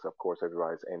top 6, of course,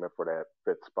 everybody's aiming for that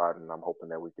 5th spot, and I'm hoping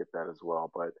that we get that as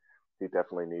well. But he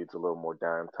definitely needs a little more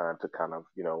downtime to kind of,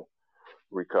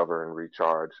 recover and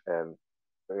recharge. And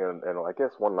I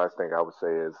guess one last thing I would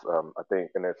say is I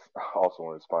think, and it's also in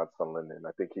response to Lyndon,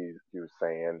 I think he was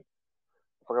saying,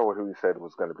 I forgot who he said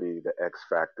was going to be the X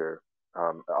factor.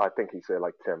 I think he said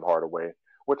like Tim Hardaway,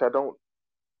 which I don't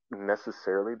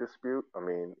necessarily dispute. I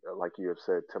mean, like you have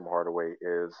said, Tim Hardaway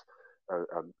is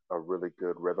a really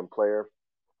good rhythm player,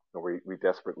 and we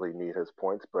desperately need his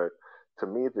points. But to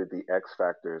me, the X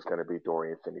factor is going to be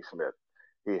Dorian Finney-Smith.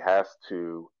 He has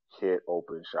to hit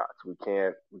open shots. We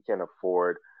can't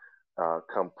afford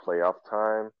come playoff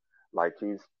time. Like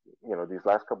these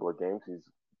last couple of games, he's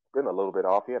been a little bit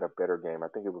off. He had a better game. I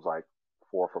think it was like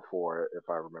 4 for 4, if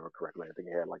I remember correctly. I think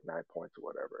he had like 9 points or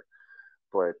whatever.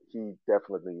 but he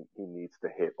needs to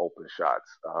hit open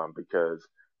shots because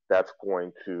that's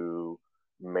going to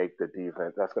make the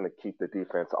defense. That's going to keep the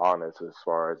defense honest as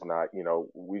far as not,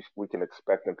 we can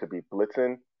expect them to be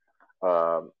blitzing.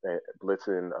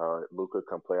 Luka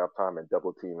come playoff time and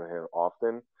double teaming him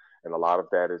often. And a lot of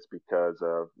that is because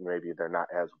of maybe they're not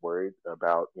as worried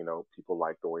about, people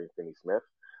like Dorian Finney-Smith.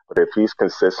 But if he's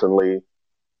consistently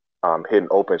hitting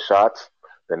open shots,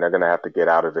 then they're going to have to get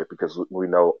out of it because we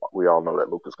all know that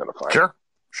Luka's going to find it.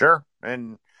 Sure.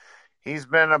 And he's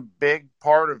been a big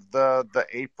part of the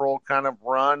April kind of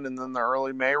run and then the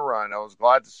early May run. I was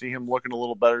glad to see him looking a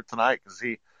little better tonight because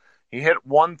he hit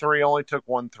 1-3, only took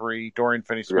 1-3. Dorian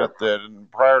Finney-Smith did. And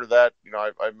prior to that,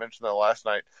 I mentioned that last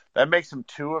night. That makes him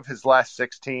 2 of his last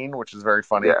 16, which is very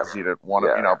funny because he did one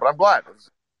but I'm glad.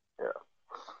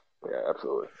 Yeah,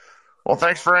 absolutely. Well,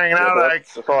 thanks for hanging out, Ike.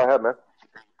 That's all I had, man.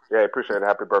 Yeah, I appreciate it.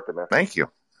 Happy birthday, man. Thank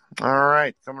you. All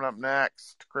right, coming up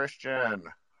next, Christian.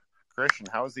 Christian,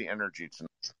 how was the energy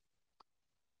tonight?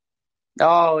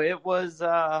 Oh, it was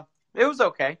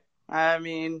okay. I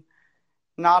mean,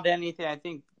 not anything. I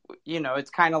think, it's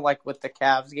kind of like with the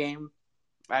Cavs game.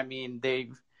 I mean,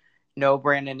 no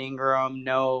Brandon Ingram,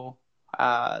 no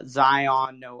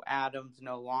Zion, no Adams,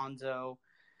 no Lonzo.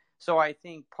 So I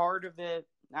think part of it,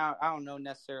 I don't know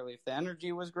necessarily if the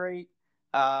energy was great,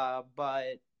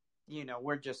 but,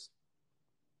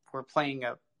 we're playing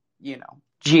a,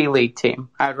 G League team.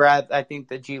 I think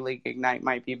the G League Ignite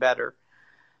might be better.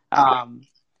 But,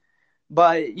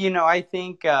 I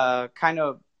think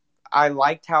I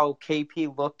liked how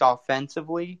KP looked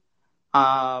offensively.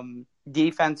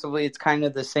 Defensively, it's kind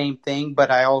of the same thing,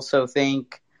 but I also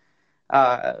think,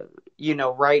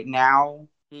 right now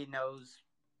he knows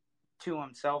to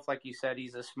himself, like you said,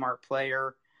 he's a smart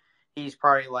player. He's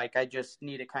probably like, I just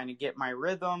need to kind of get my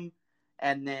rhythm,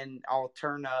 and then I'll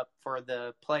turn up for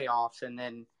the playoffs, and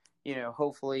then,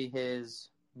 hopefully his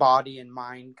body and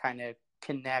mind kind of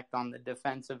connect on the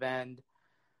defensive end.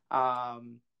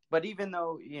 But even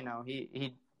though,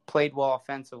 he played well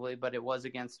offensively, but it was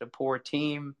against a poor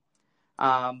team.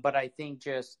 But I think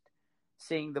just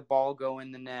seeing the ball go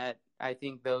in the net, I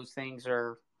think those things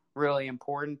are really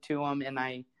important to him.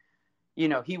 And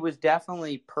he was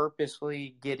definitely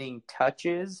purposely getting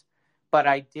touches, but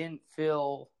I didn't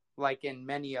feel like in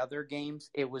many other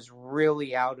games, it was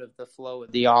really out of the flow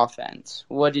of the offense.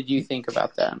 What did you think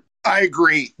about that? I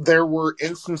agree. There were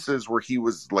instances where he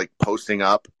was like posting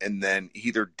up and then he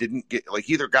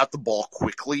either got the ball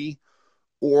quickly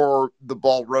or the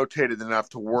ball rotated enough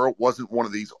to where it wasn't one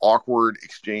of these awkward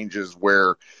exchanges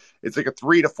where it's like a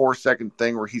 3 to 4 second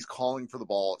thing where he's calling for the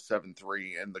ball at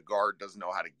 7-3 and the guard doesn't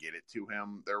know how to get it to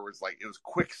him. It was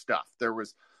quick stuff.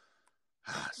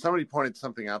 Somebody pointed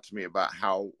something out to me about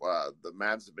how the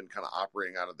Mavs have been kind of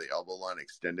operating out of the elbow line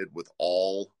extended with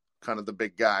all kind of the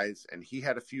big guys, and he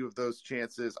had a few of those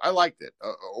chances. I liked it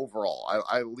overall.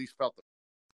 I at least felt that.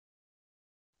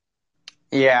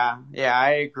 Yeah,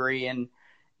 I agree. And,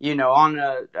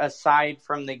 aside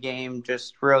from the game,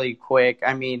 just really quick,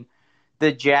 I mean,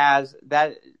 the Jazz,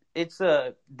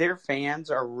 their fans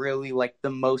are really like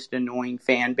the most annoying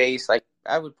fan base. Like,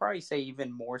 I would probably say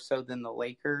even more so than the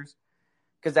Lakers,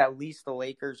 because at least the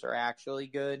Lakers are actually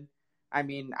good. I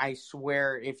mean, I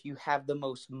swear, if you have the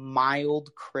most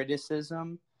mild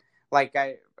criticism, like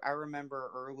I remember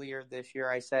earlier this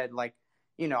year, I said, like,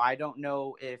 I don't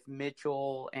know if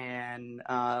Mitchell and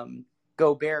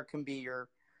Gobert can be your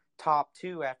top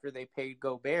 2 after they paid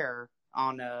Gobert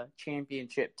on a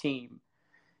championship team.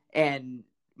 And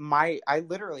I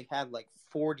literally had like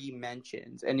 40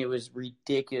 mentions, and it was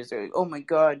ridiculous. Like, oh my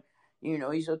God,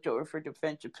 he's up there for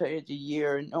Defensive Player of the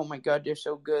Year, and oh my God, they're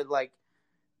so good. Like,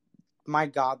 my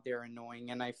God, they're annoying.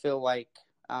 And I feel like,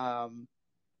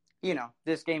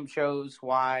 this game shows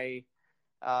why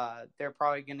they're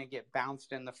probably going to get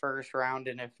bounced in the first round.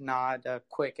 And if not, a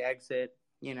quick exit,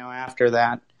 after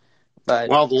that. But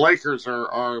well, the Lakers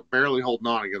are barely holding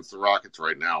on against the Rockets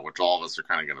right now, which all of us are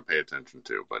kind of going to pay attention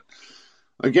to. But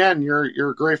again,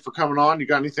 you're great for coming on. You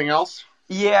got anything else?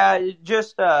 Yeah,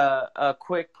 just a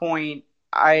quick point.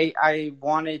 I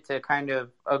wanted to kind of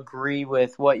agree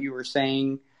with what you were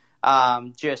saying.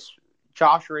 Just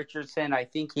Josh Richardson, I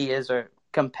think he is a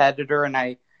competitor, and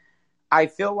I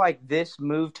feel like this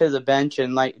move to the bench,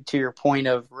 and like to your point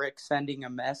of Rick sending a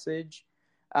message,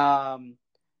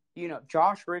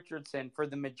 Josh Richardson, for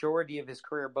the majority of his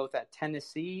career, both at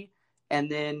Tennessee and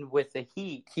then with the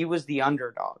Heat, he was the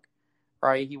underdog,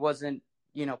 right? He wasn't,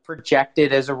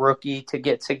 projected as a rookie to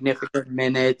get significant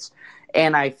minutes,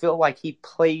 and I feel like he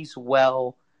plays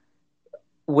well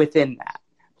within that.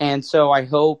 And so I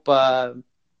hope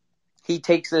he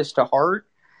takes this to heart.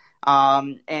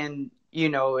 And,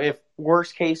 if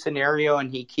worst case scenario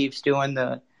and he keeps doing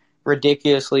the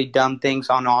ridiculously dumb things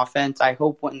on offense, I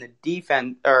hope when when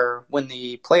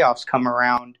the playoffs come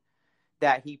around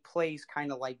that he plays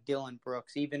kind of like Dylan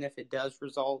Brooks, even if it does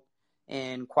result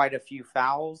in quite a few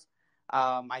fouls.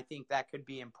 I think that could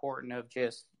be important of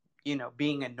just,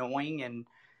 being annoying and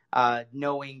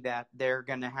knowing that they're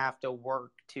going to have to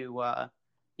work to,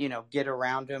 get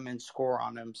around him and score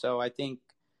on him. So I think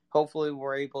hopefully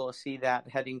we're able to see that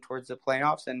heading towards the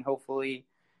playoffs, and hopefully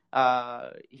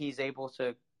he's able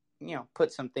to,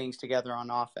 put some things together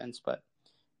on offense. But,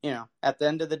 at the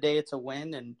end of the day, it's a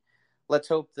win, and let's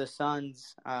hope the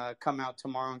Suns come out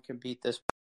tomorrow and can beat this.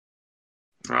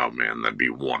 Oh, man, that'd be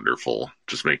wonderful.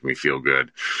 Just make me feel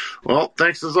good. Well,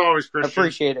 thanks as always, Christian.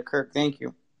 Appreciate it, Kirk. Thank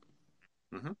you.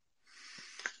 Mm-hmm.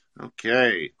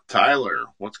 Okay, Tyler,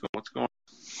 what's going on?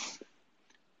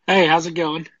 Hey, how's it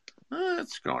going?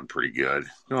 It's going pretty good.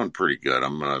 I'm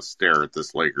gonna stare at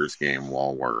this Lakers game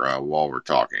while we're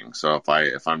talking. So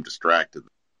if I'm distracted,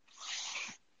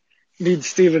 need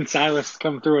Steven Silas to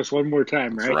come through us one more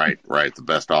time, right? Right. The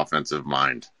best offensive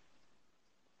mind.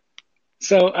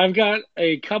 So I've got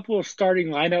a couple of starting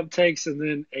lineup takes and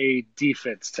then a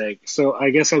defense take. So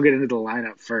I guess I'll get into the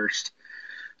lineup first.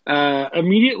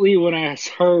 Immediately when I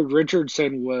heard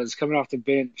Richardson was coming off the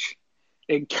bench,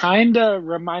 it kind of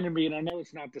reminded me, and I know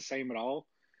it's not the same at all,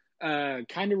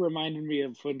 kind of reminded me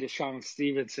of when Deshaun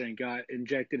Stevenson got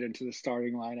injected into the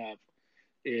starting lineup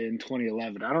in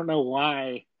 2011. I don't know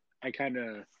why I kind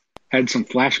of had some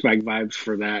flashback vibes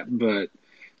for that, but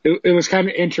it was kind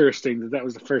of interesting that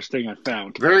was the first thing I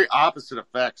found. Very opposite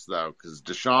effects, though, because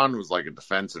Deshaun was like a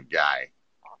defensive guy.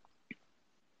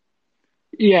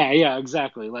 Yeah,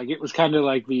 exactly. Like, it was kind of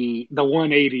like the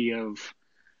 180 of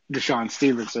Deshaun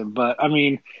Stevenson. But, I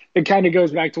mean, it kind of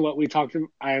goes back to what we talked about.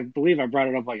 I believe I brought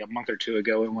it up like a month or two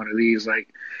ago in one of these. Like,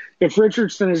 if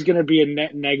Richardson is going to be a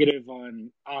net negative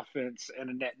on offense and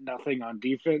a net nothing on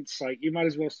defense, like, you might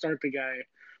as well start the guy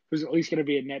who's at least going to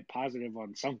be a net positive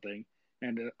on something.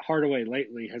 And Hardaway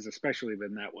lately has especially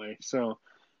been that way. So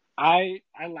I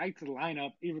liked the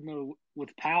lineup, even though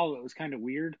with Powell it was kind of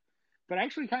weird. But I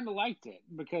actually kind of liked it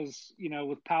because,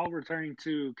 with Powell returning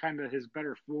to kind of his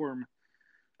better form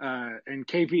and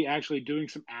KP actually doing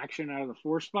some action out of the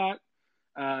 4 spot,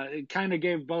 it kind of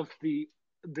gave both the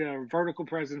vertical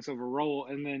presence of a role,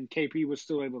 and then KP was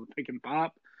still able to pick and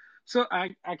pop. So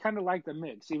I kind of like the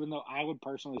mix, even though I would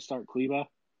personally start Kleba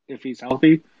if he's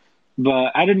healthy.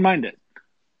 But I didn't mind it.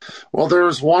 Well, there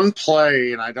was one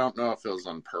play, and I don't know if it was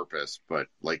on purpose, but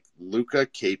like Luka,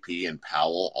 KP, and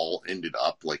Powell all ended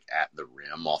up like at the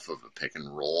rim off of a pick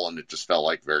and roll, and it just felt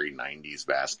like very 90s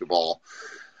basketball.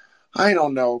 I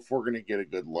don't know if we're going to get a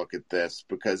good look at this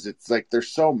because it's like they're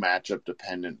so matchup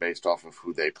dependent based off of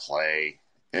who they play.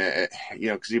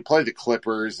 Because you play the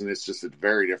Clippers, and it's just a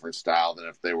very different style than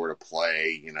if they were to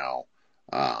play,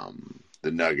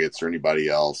 the Nuggets or anybody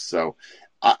else. So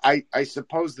I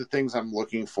suppose the things I'm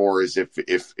looking for is if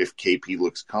KP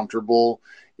looks comfortable,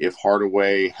 if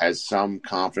Hardaway has some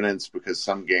confidence, because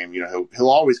some game, he'll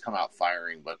always come out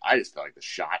firing, but I just feel like the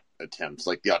shot attempts,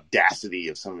 like the audacity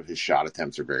of some of his shot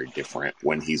attempts are very different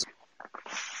when he's.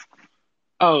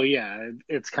 Oh yeah,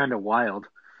 it's kind of wild.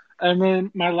 And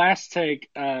then my last take,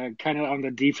 kind of on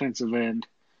the defensive end,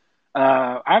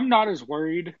 I'm not as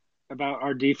worried about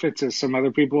our defense as some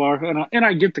other people are, and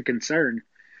I get the concern.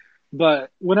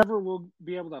 But whenever we'll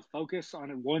be able to focus on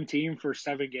one team for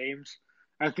 7 games,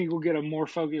 I think we'll get a more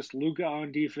focused Luka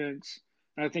on defense.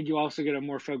 And I think you'll also get a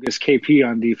more focused KP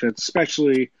on defense,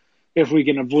 especially if we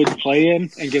can avoid play-in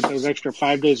and get those extra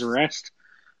 5 days of rest.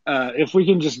 If we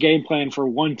can just game plan for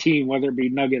one team, whether it be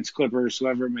Nuggets, Clippers,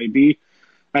 whoever it may be,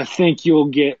 I think we'll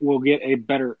get a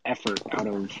better effort out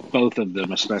of both of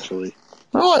them, especially.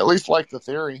 Well, I at least like the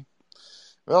theory.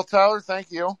 Well, Tyler, thank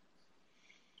you.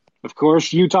 Of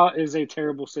course, Utah is a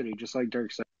terrible city, just like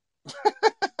Dirk said.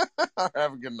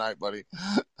 Have a good night, buddy.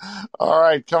 All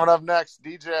right, coming up next,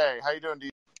 DJ. How you doing, DJ?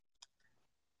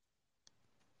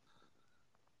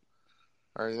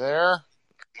 Are you there?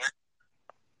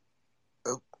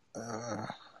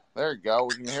 There you go.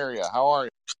 We can hear you. How are you?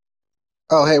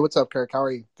 Oh, hey, what's up, Kirk? How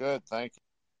are you? Good, thank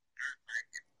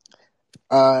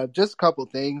you. Just a couple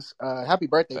things. Happy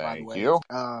birthday, by the way. Thank you.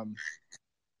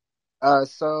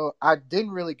 So I didn't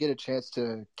really get a chance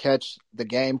to catch the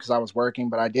game because I was working,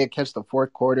 but I did catch the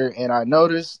 4th quarter, and I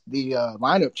noticed the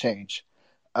lineup change.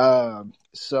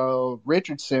 So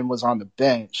Richardson was on the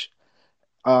bench,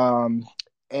 and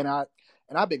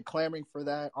I've been clamoring for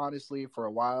that honestly for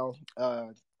a while,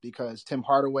 because Tim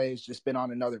Hardaway has just been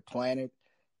on another planet,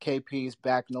 KP's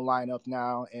back in the lineup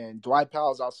now, and Dwight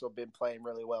Powell's also been playing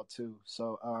really well too.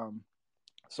 So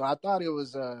I thought it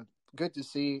was good to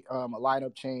see a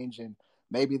lineup change, and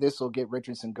maybe this will get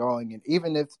Richardson going. And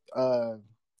even if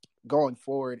going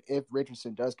forward, if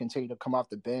Richardson does continue to come off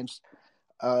the bench,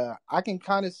 I can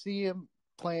kind of see him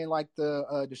playing like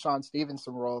the Deshaun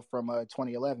Stevenson role from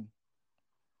 2011.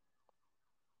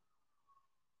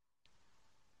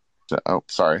 Oh,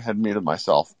 sorry, had muted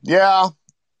myself. Yeah,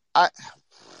 I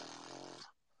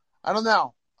don't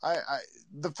know.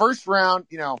 The first round,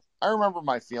 I remember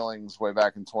my feelings way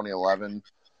back in 2011,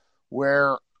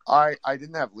 where I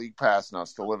didn't have League Pass and I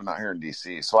was still living out here in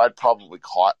DC, so I'd probably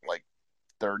caught like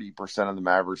 30% of the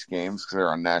Mavericks games because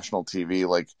they're on national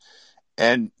TV.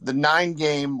 And the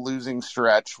 9-game losing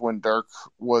stretch when Dirk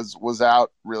was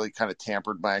out really kind of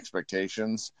tampered my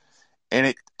expectations.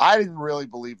 And I didn't really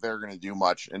believe they were going to do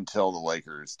much until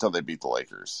they beat the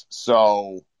Lakers.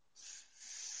 So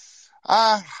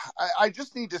I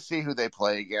just need to see who they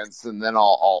play against, and then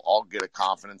I'll get a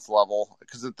confidence level,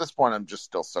 because at this point I'm just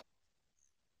still so.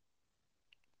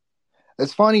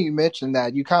 It's funny you mentioned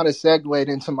that. You kind of segued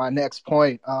into my next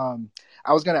point.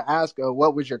 I was going to ask,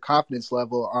 what was your confidence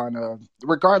level on,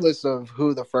 regardless of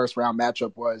who the first round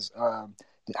matchup was?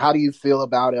 How do you feel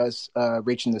about us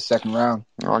reaching the second round?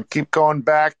 I keep going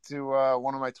back to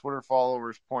one of my Twitter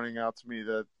followers pointing out to me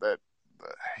that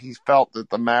he felt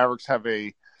that the Mavericks have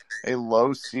a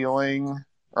low ceiling,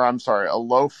 or I'm sorry, a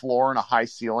low floor and a high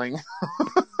ceiling.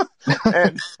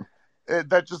 And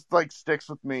that just sticks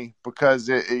with me,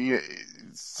 because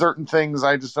certain things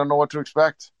I just don't know what to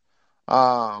expect.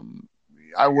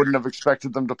 I wouldn't have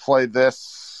expected them to play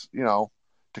this,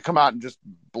 to come out and just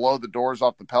blow the doors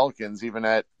off the Pelicans, even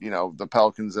at, the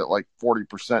Pelicans at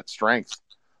 40% strength.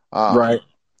 Right.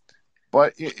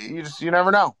 But you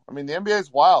never know. I mean, the NBA is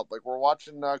wild. We're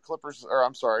watching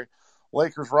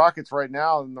Lakers Rockets right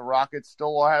now, and the Rockets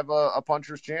still have a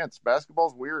puncher's chance.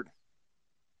 Basketball's weird.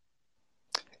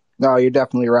 No, you're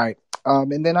definitely right.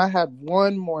 And then I had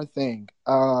one more thing.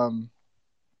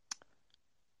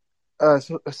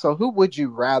 So who would you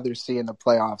rather see in the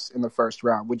playoffs in the first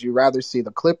round? Would you rather see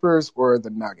the Clippers or the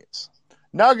Nuggets?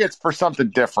 Nuggets for something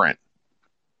different.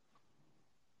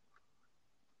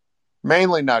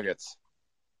 Mainly Nuggets.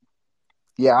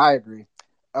 Yeah, I agree.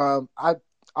 I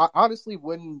honestly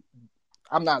wouldn't.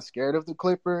 I'm not scared of the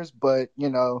Clippers, but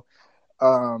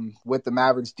with the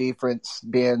Mavericks defense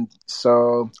being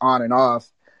so on and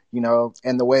off,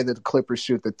 and the way that the Clippers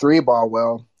shoot the 3-ball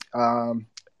well,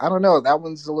 I don't know. That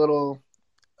one's a little,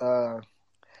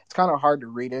 it's kind of hard to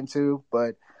read into,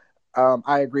 but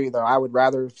I agree, though. I would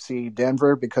rather see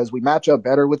Denver because we match up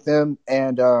better with them,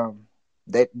 and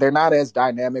they're not as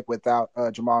dynamic without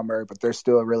Jamal Murray, but they're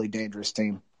still a really dangerous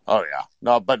team. Oh, yeah.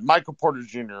 No, but Michael Porter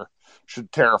Jr.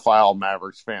 should terrify all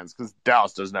Mavericks fans, because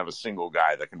Dallas doesn't have a single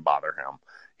guy that can bother him.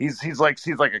 He's like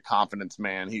a confidence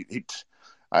man.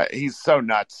 He's so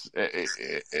nuts.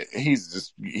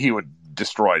 He would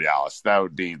destroy Dallas. That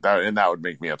would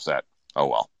make me upset. Oh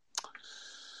well,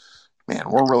 man,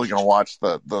 we're really gonna watch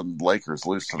the Lakers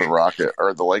lose to the Rocket,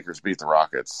 or the Lakers beat the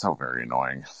Rockets. So very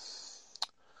annoying.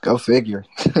 Go figure.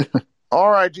 All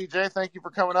right, GJ, thank you for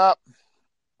coming up.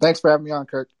 Thanks for having me on,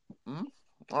 Kirk. Mm-hmm.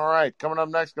 All right, coming up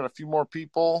next, got a few more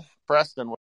people.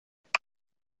 Preston,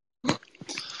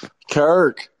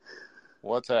 Kirk,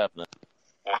 what's happening?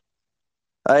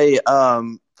 Hey,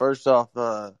 first off,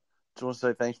 just want to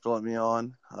say thanks for letting me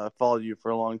on. I followed you for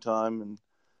a long time and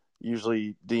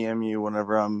usually DM you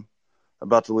whenever I'm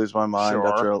about to lose my mind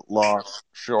after a loss.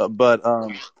 Sure. But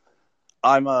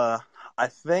I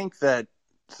think that,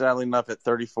 sadly enough, at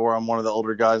 34, I'm one of the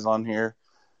older guys on here,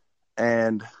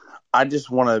 and I just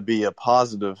want to be a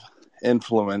positive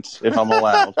influence if I'm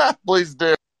allowed. Please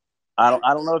do. I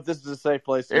don't know if this is a safe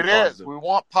place to be positive. It is. We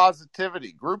want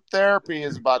positivity. Group therapy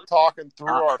is about talking through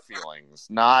our feelings,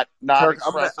 not Kirk,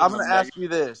 expressing I'm going to ask you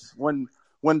this.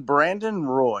 When Brandon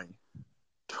Roy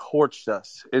torched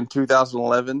us in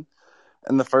 2011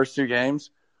 in the first 2 games,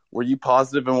 were you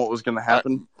positive in what was going to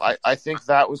happen? I think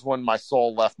that was when my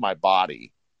soul left my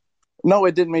body. No,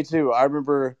 it did me too. I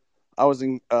remember I was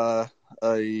in a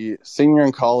senior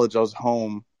in college. I was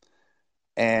home.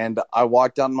 And I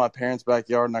walked out in my parents'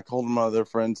 backyard, and I called one of their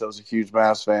friends that was a huge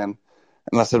Mavs fan.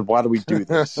 And I said, why do we do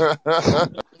this?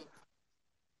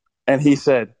 And he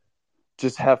said,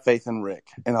 just have faith in Rick.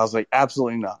 And I was like,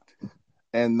 absolutely not.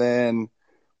 And then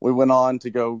we went on to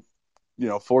go,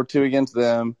 4-2 against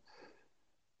them.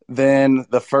 Then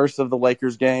the first of the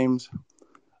Lakers games,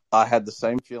 I had the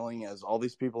same feeling as all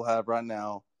these people have right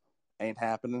now. Ain't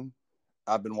happening.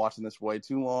 I've been watching this way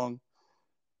too long.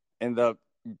 Ended up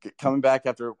coming back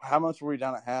after how much were we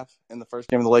down at half in the first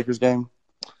game of the Lakers game?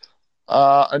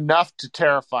 Enough to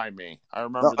terrify me. I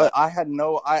remember that. I had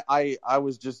no. I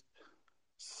was just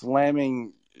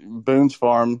slamming Boone's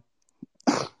Farm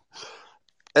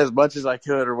as much as I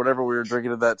could, or whatever we were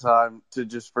drinking at that time, to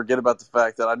just forget about the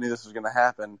fact that I knew this was going to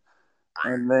happen.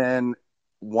 And then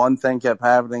one thing kept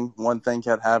happening,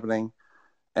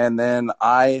 and then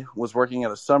I was working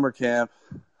at a summer camp.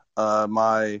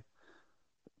 My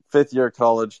 5th year of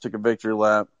college, took a victory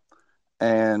lap,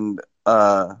 and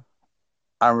I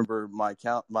remember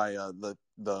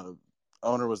the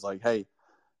owner was like, "Hey,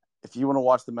 if you want to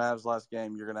watch the Mavs last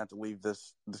game, you're gonna have to leave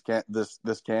this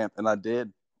camp." And I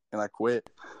did, and I quit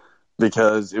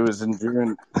because it was in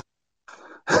June,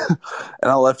 and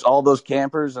I left all those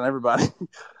campers and everybody.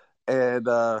 And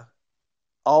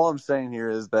all I'm saying here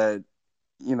is that,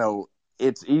 you know,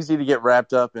 it's easy to get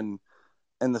wrapped up in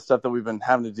the stuff that we've been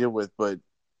having to deal with, but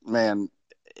man,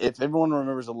 if everyone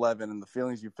remembers 11 and the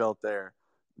feelings you felt there,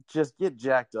 just get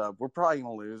jacked up. We're probably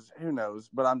going to lose. Who knows?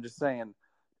 But I'm just saying,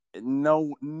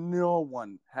 no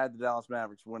one had the Dallas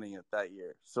Mavericks winning it that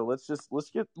year. So let's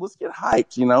get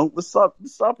hyped, you know? Let's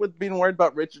stop with being worried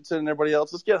about Richardson and everybody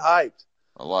else. Let's get hyped.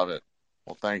 I love it.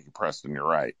 Well, thank you, Preston. You're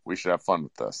right. We should have fun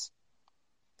with this.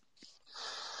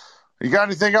 You got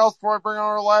anything else before I bring on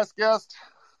our last guest?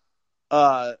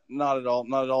 Not at all.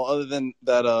 Not at all. Other than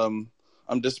that,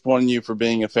 I'm disappointing you for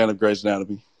being a fan of Grey's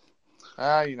Anatomy.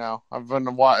 You know, I've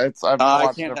been watching it for a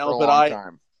long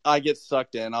time. I get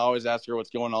sucked in. I always ask her what's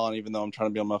going on, even though I'm trying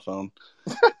to be on my phone.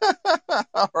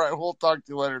 All right, we'll talk to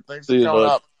you later. Thanks See for coming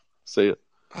up. See you.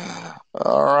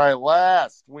 All right,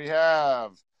 last we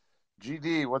have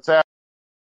GD. What's that?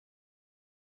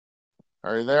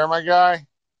 Are you there, my guy?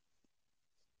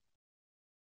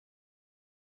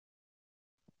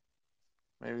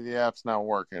 Maybe the app's not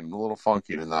working. A little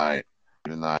funky tonight.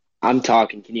 I'm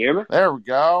talking. Can you hear me? There we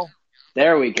go.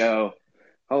 There we go.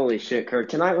 Holy shit, Kirk.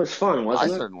 Tonight was fun,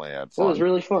 wasn't it? I certainly had fun. It was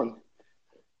really fun.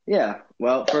 Yeah.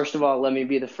 Well, first of all, let me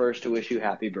be the first to wish you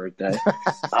happy birthday.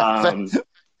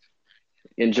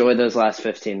 Enjoy those last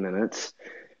 15 minutes.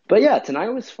 But yeah, tonight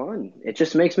was fun. It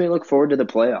just makes me look forward to the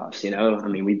playoffs, you know? I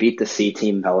mean, we beat the C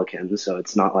team Pelicans, so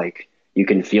it's not like you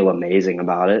can feel amazing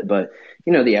about it. But,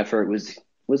 you know, the effort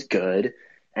was good.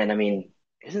 And, I mean,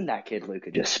 isn't that kid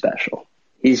Luka just special?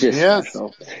 He's just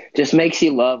special. Just makes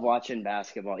you love watching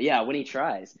basketball. Yeah, when he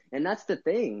tries. And that's the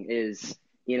thing is,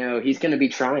 you know, he's going to be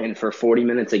trying for 40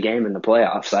 minutes a game in the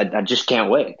playoffs. I just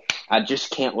can't wait. I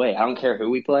don't care who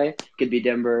we play. Could be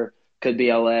Denver, could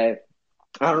be LA.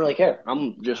 I don't really care.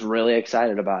 I'm just really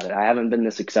excited about it. I haven't been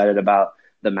this excited about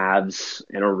the Mavs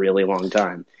in a really long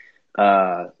time.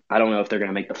 I don't know if they're going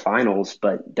to make the finals,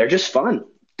 but they're just fun.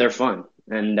 They're fun.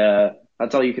 And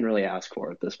that's all you can really ask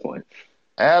for at this point.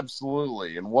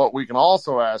 Absolutely. And what we can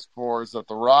also ask for is that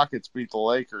the Rockets beat the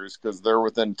Lakers because they're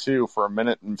within 2 for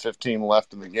 1:15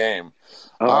 left in the game.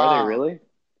 Oh, are they really?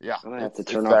 Yeah. I'm going to have to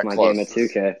turn off my game at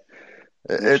 2K.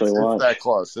 It's that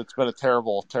close. It's been a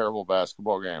terrible, terrible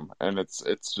basketball game, and it's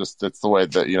the way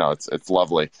that, you know, it's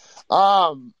lovely.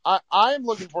 I'm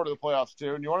looking forward to the playoffs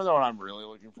too. And you want to know what I'm really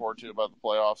looking forward to about the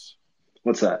playoffs?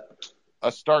 What's that?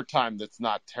 A start time that's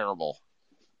not terrible.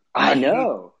 I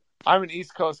know. I'm an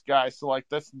East Coast guy, so like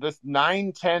this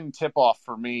 9-10 tip off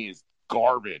for me is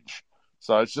garbage.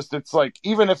 So it's like,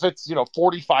 even if it's, you know,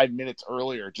 45 minutes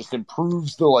earlier, it just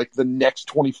improves the next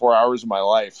 24 hours of my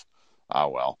life. Oh,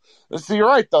 well. So you're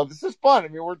right, though. This is fun. I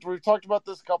mean, we've talked about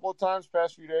this a couple of times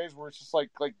past few days where it's just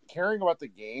like caring about the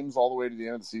games all the way to the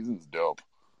end of the season is dope.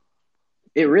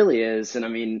 It really is. And I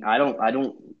mean, I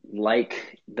don't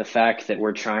like the fact that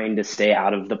we're trying to stay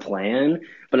out of the plan.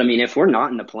 But I mean, if we're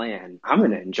not in the plan, I'm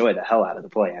going to enjoy the hell out of the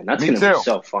plan. That's going to be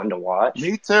so fun to watch.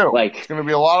 Me too. Like, it's going to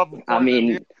be a lot of fun. I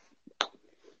mean,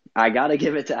 I got to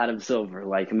give it to Adam Silver.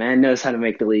 Like, man knows how to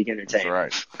make the league entertaining.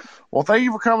 That's right. Well, thank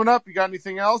you for coming up. You got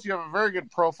anything else? You have a very good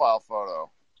profile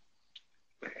photo.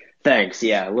 Thanks.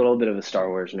 Yeah, a little bit of a Star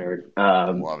Wars nerd.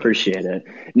 Appreciate it.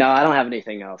 No, I don't have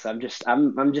anything else. I'm just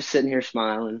sitting here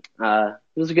smiling. It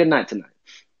was a good night tonight.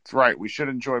 That's right. We should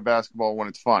enjoy basketball when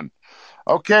it's fun.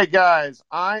 Okay, guys,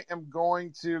 I am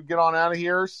going to get on out of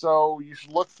here. So you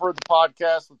should look for the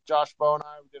podcast with Josh Bowe and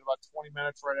I. We did about 20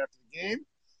 minutes right after the game.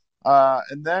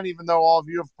 And then, even though all of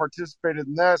you have participated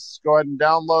in this, go ahead and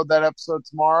download that episode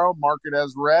tomorrow, mark it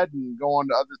as read, and go on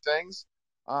to other things.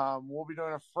 We'll be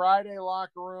doing a Friday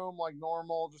locker room like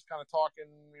normal, just kind of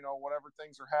talking, you know, whatever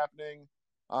things are happening.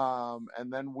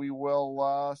 And then we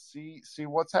will see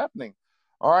what's happening.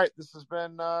 All right, this has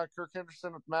been Kirk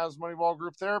Henderson with Mavs Moneyball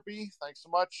Group Therapy. Thanks so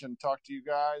much, and talk to you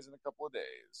guys in a couple of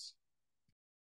days.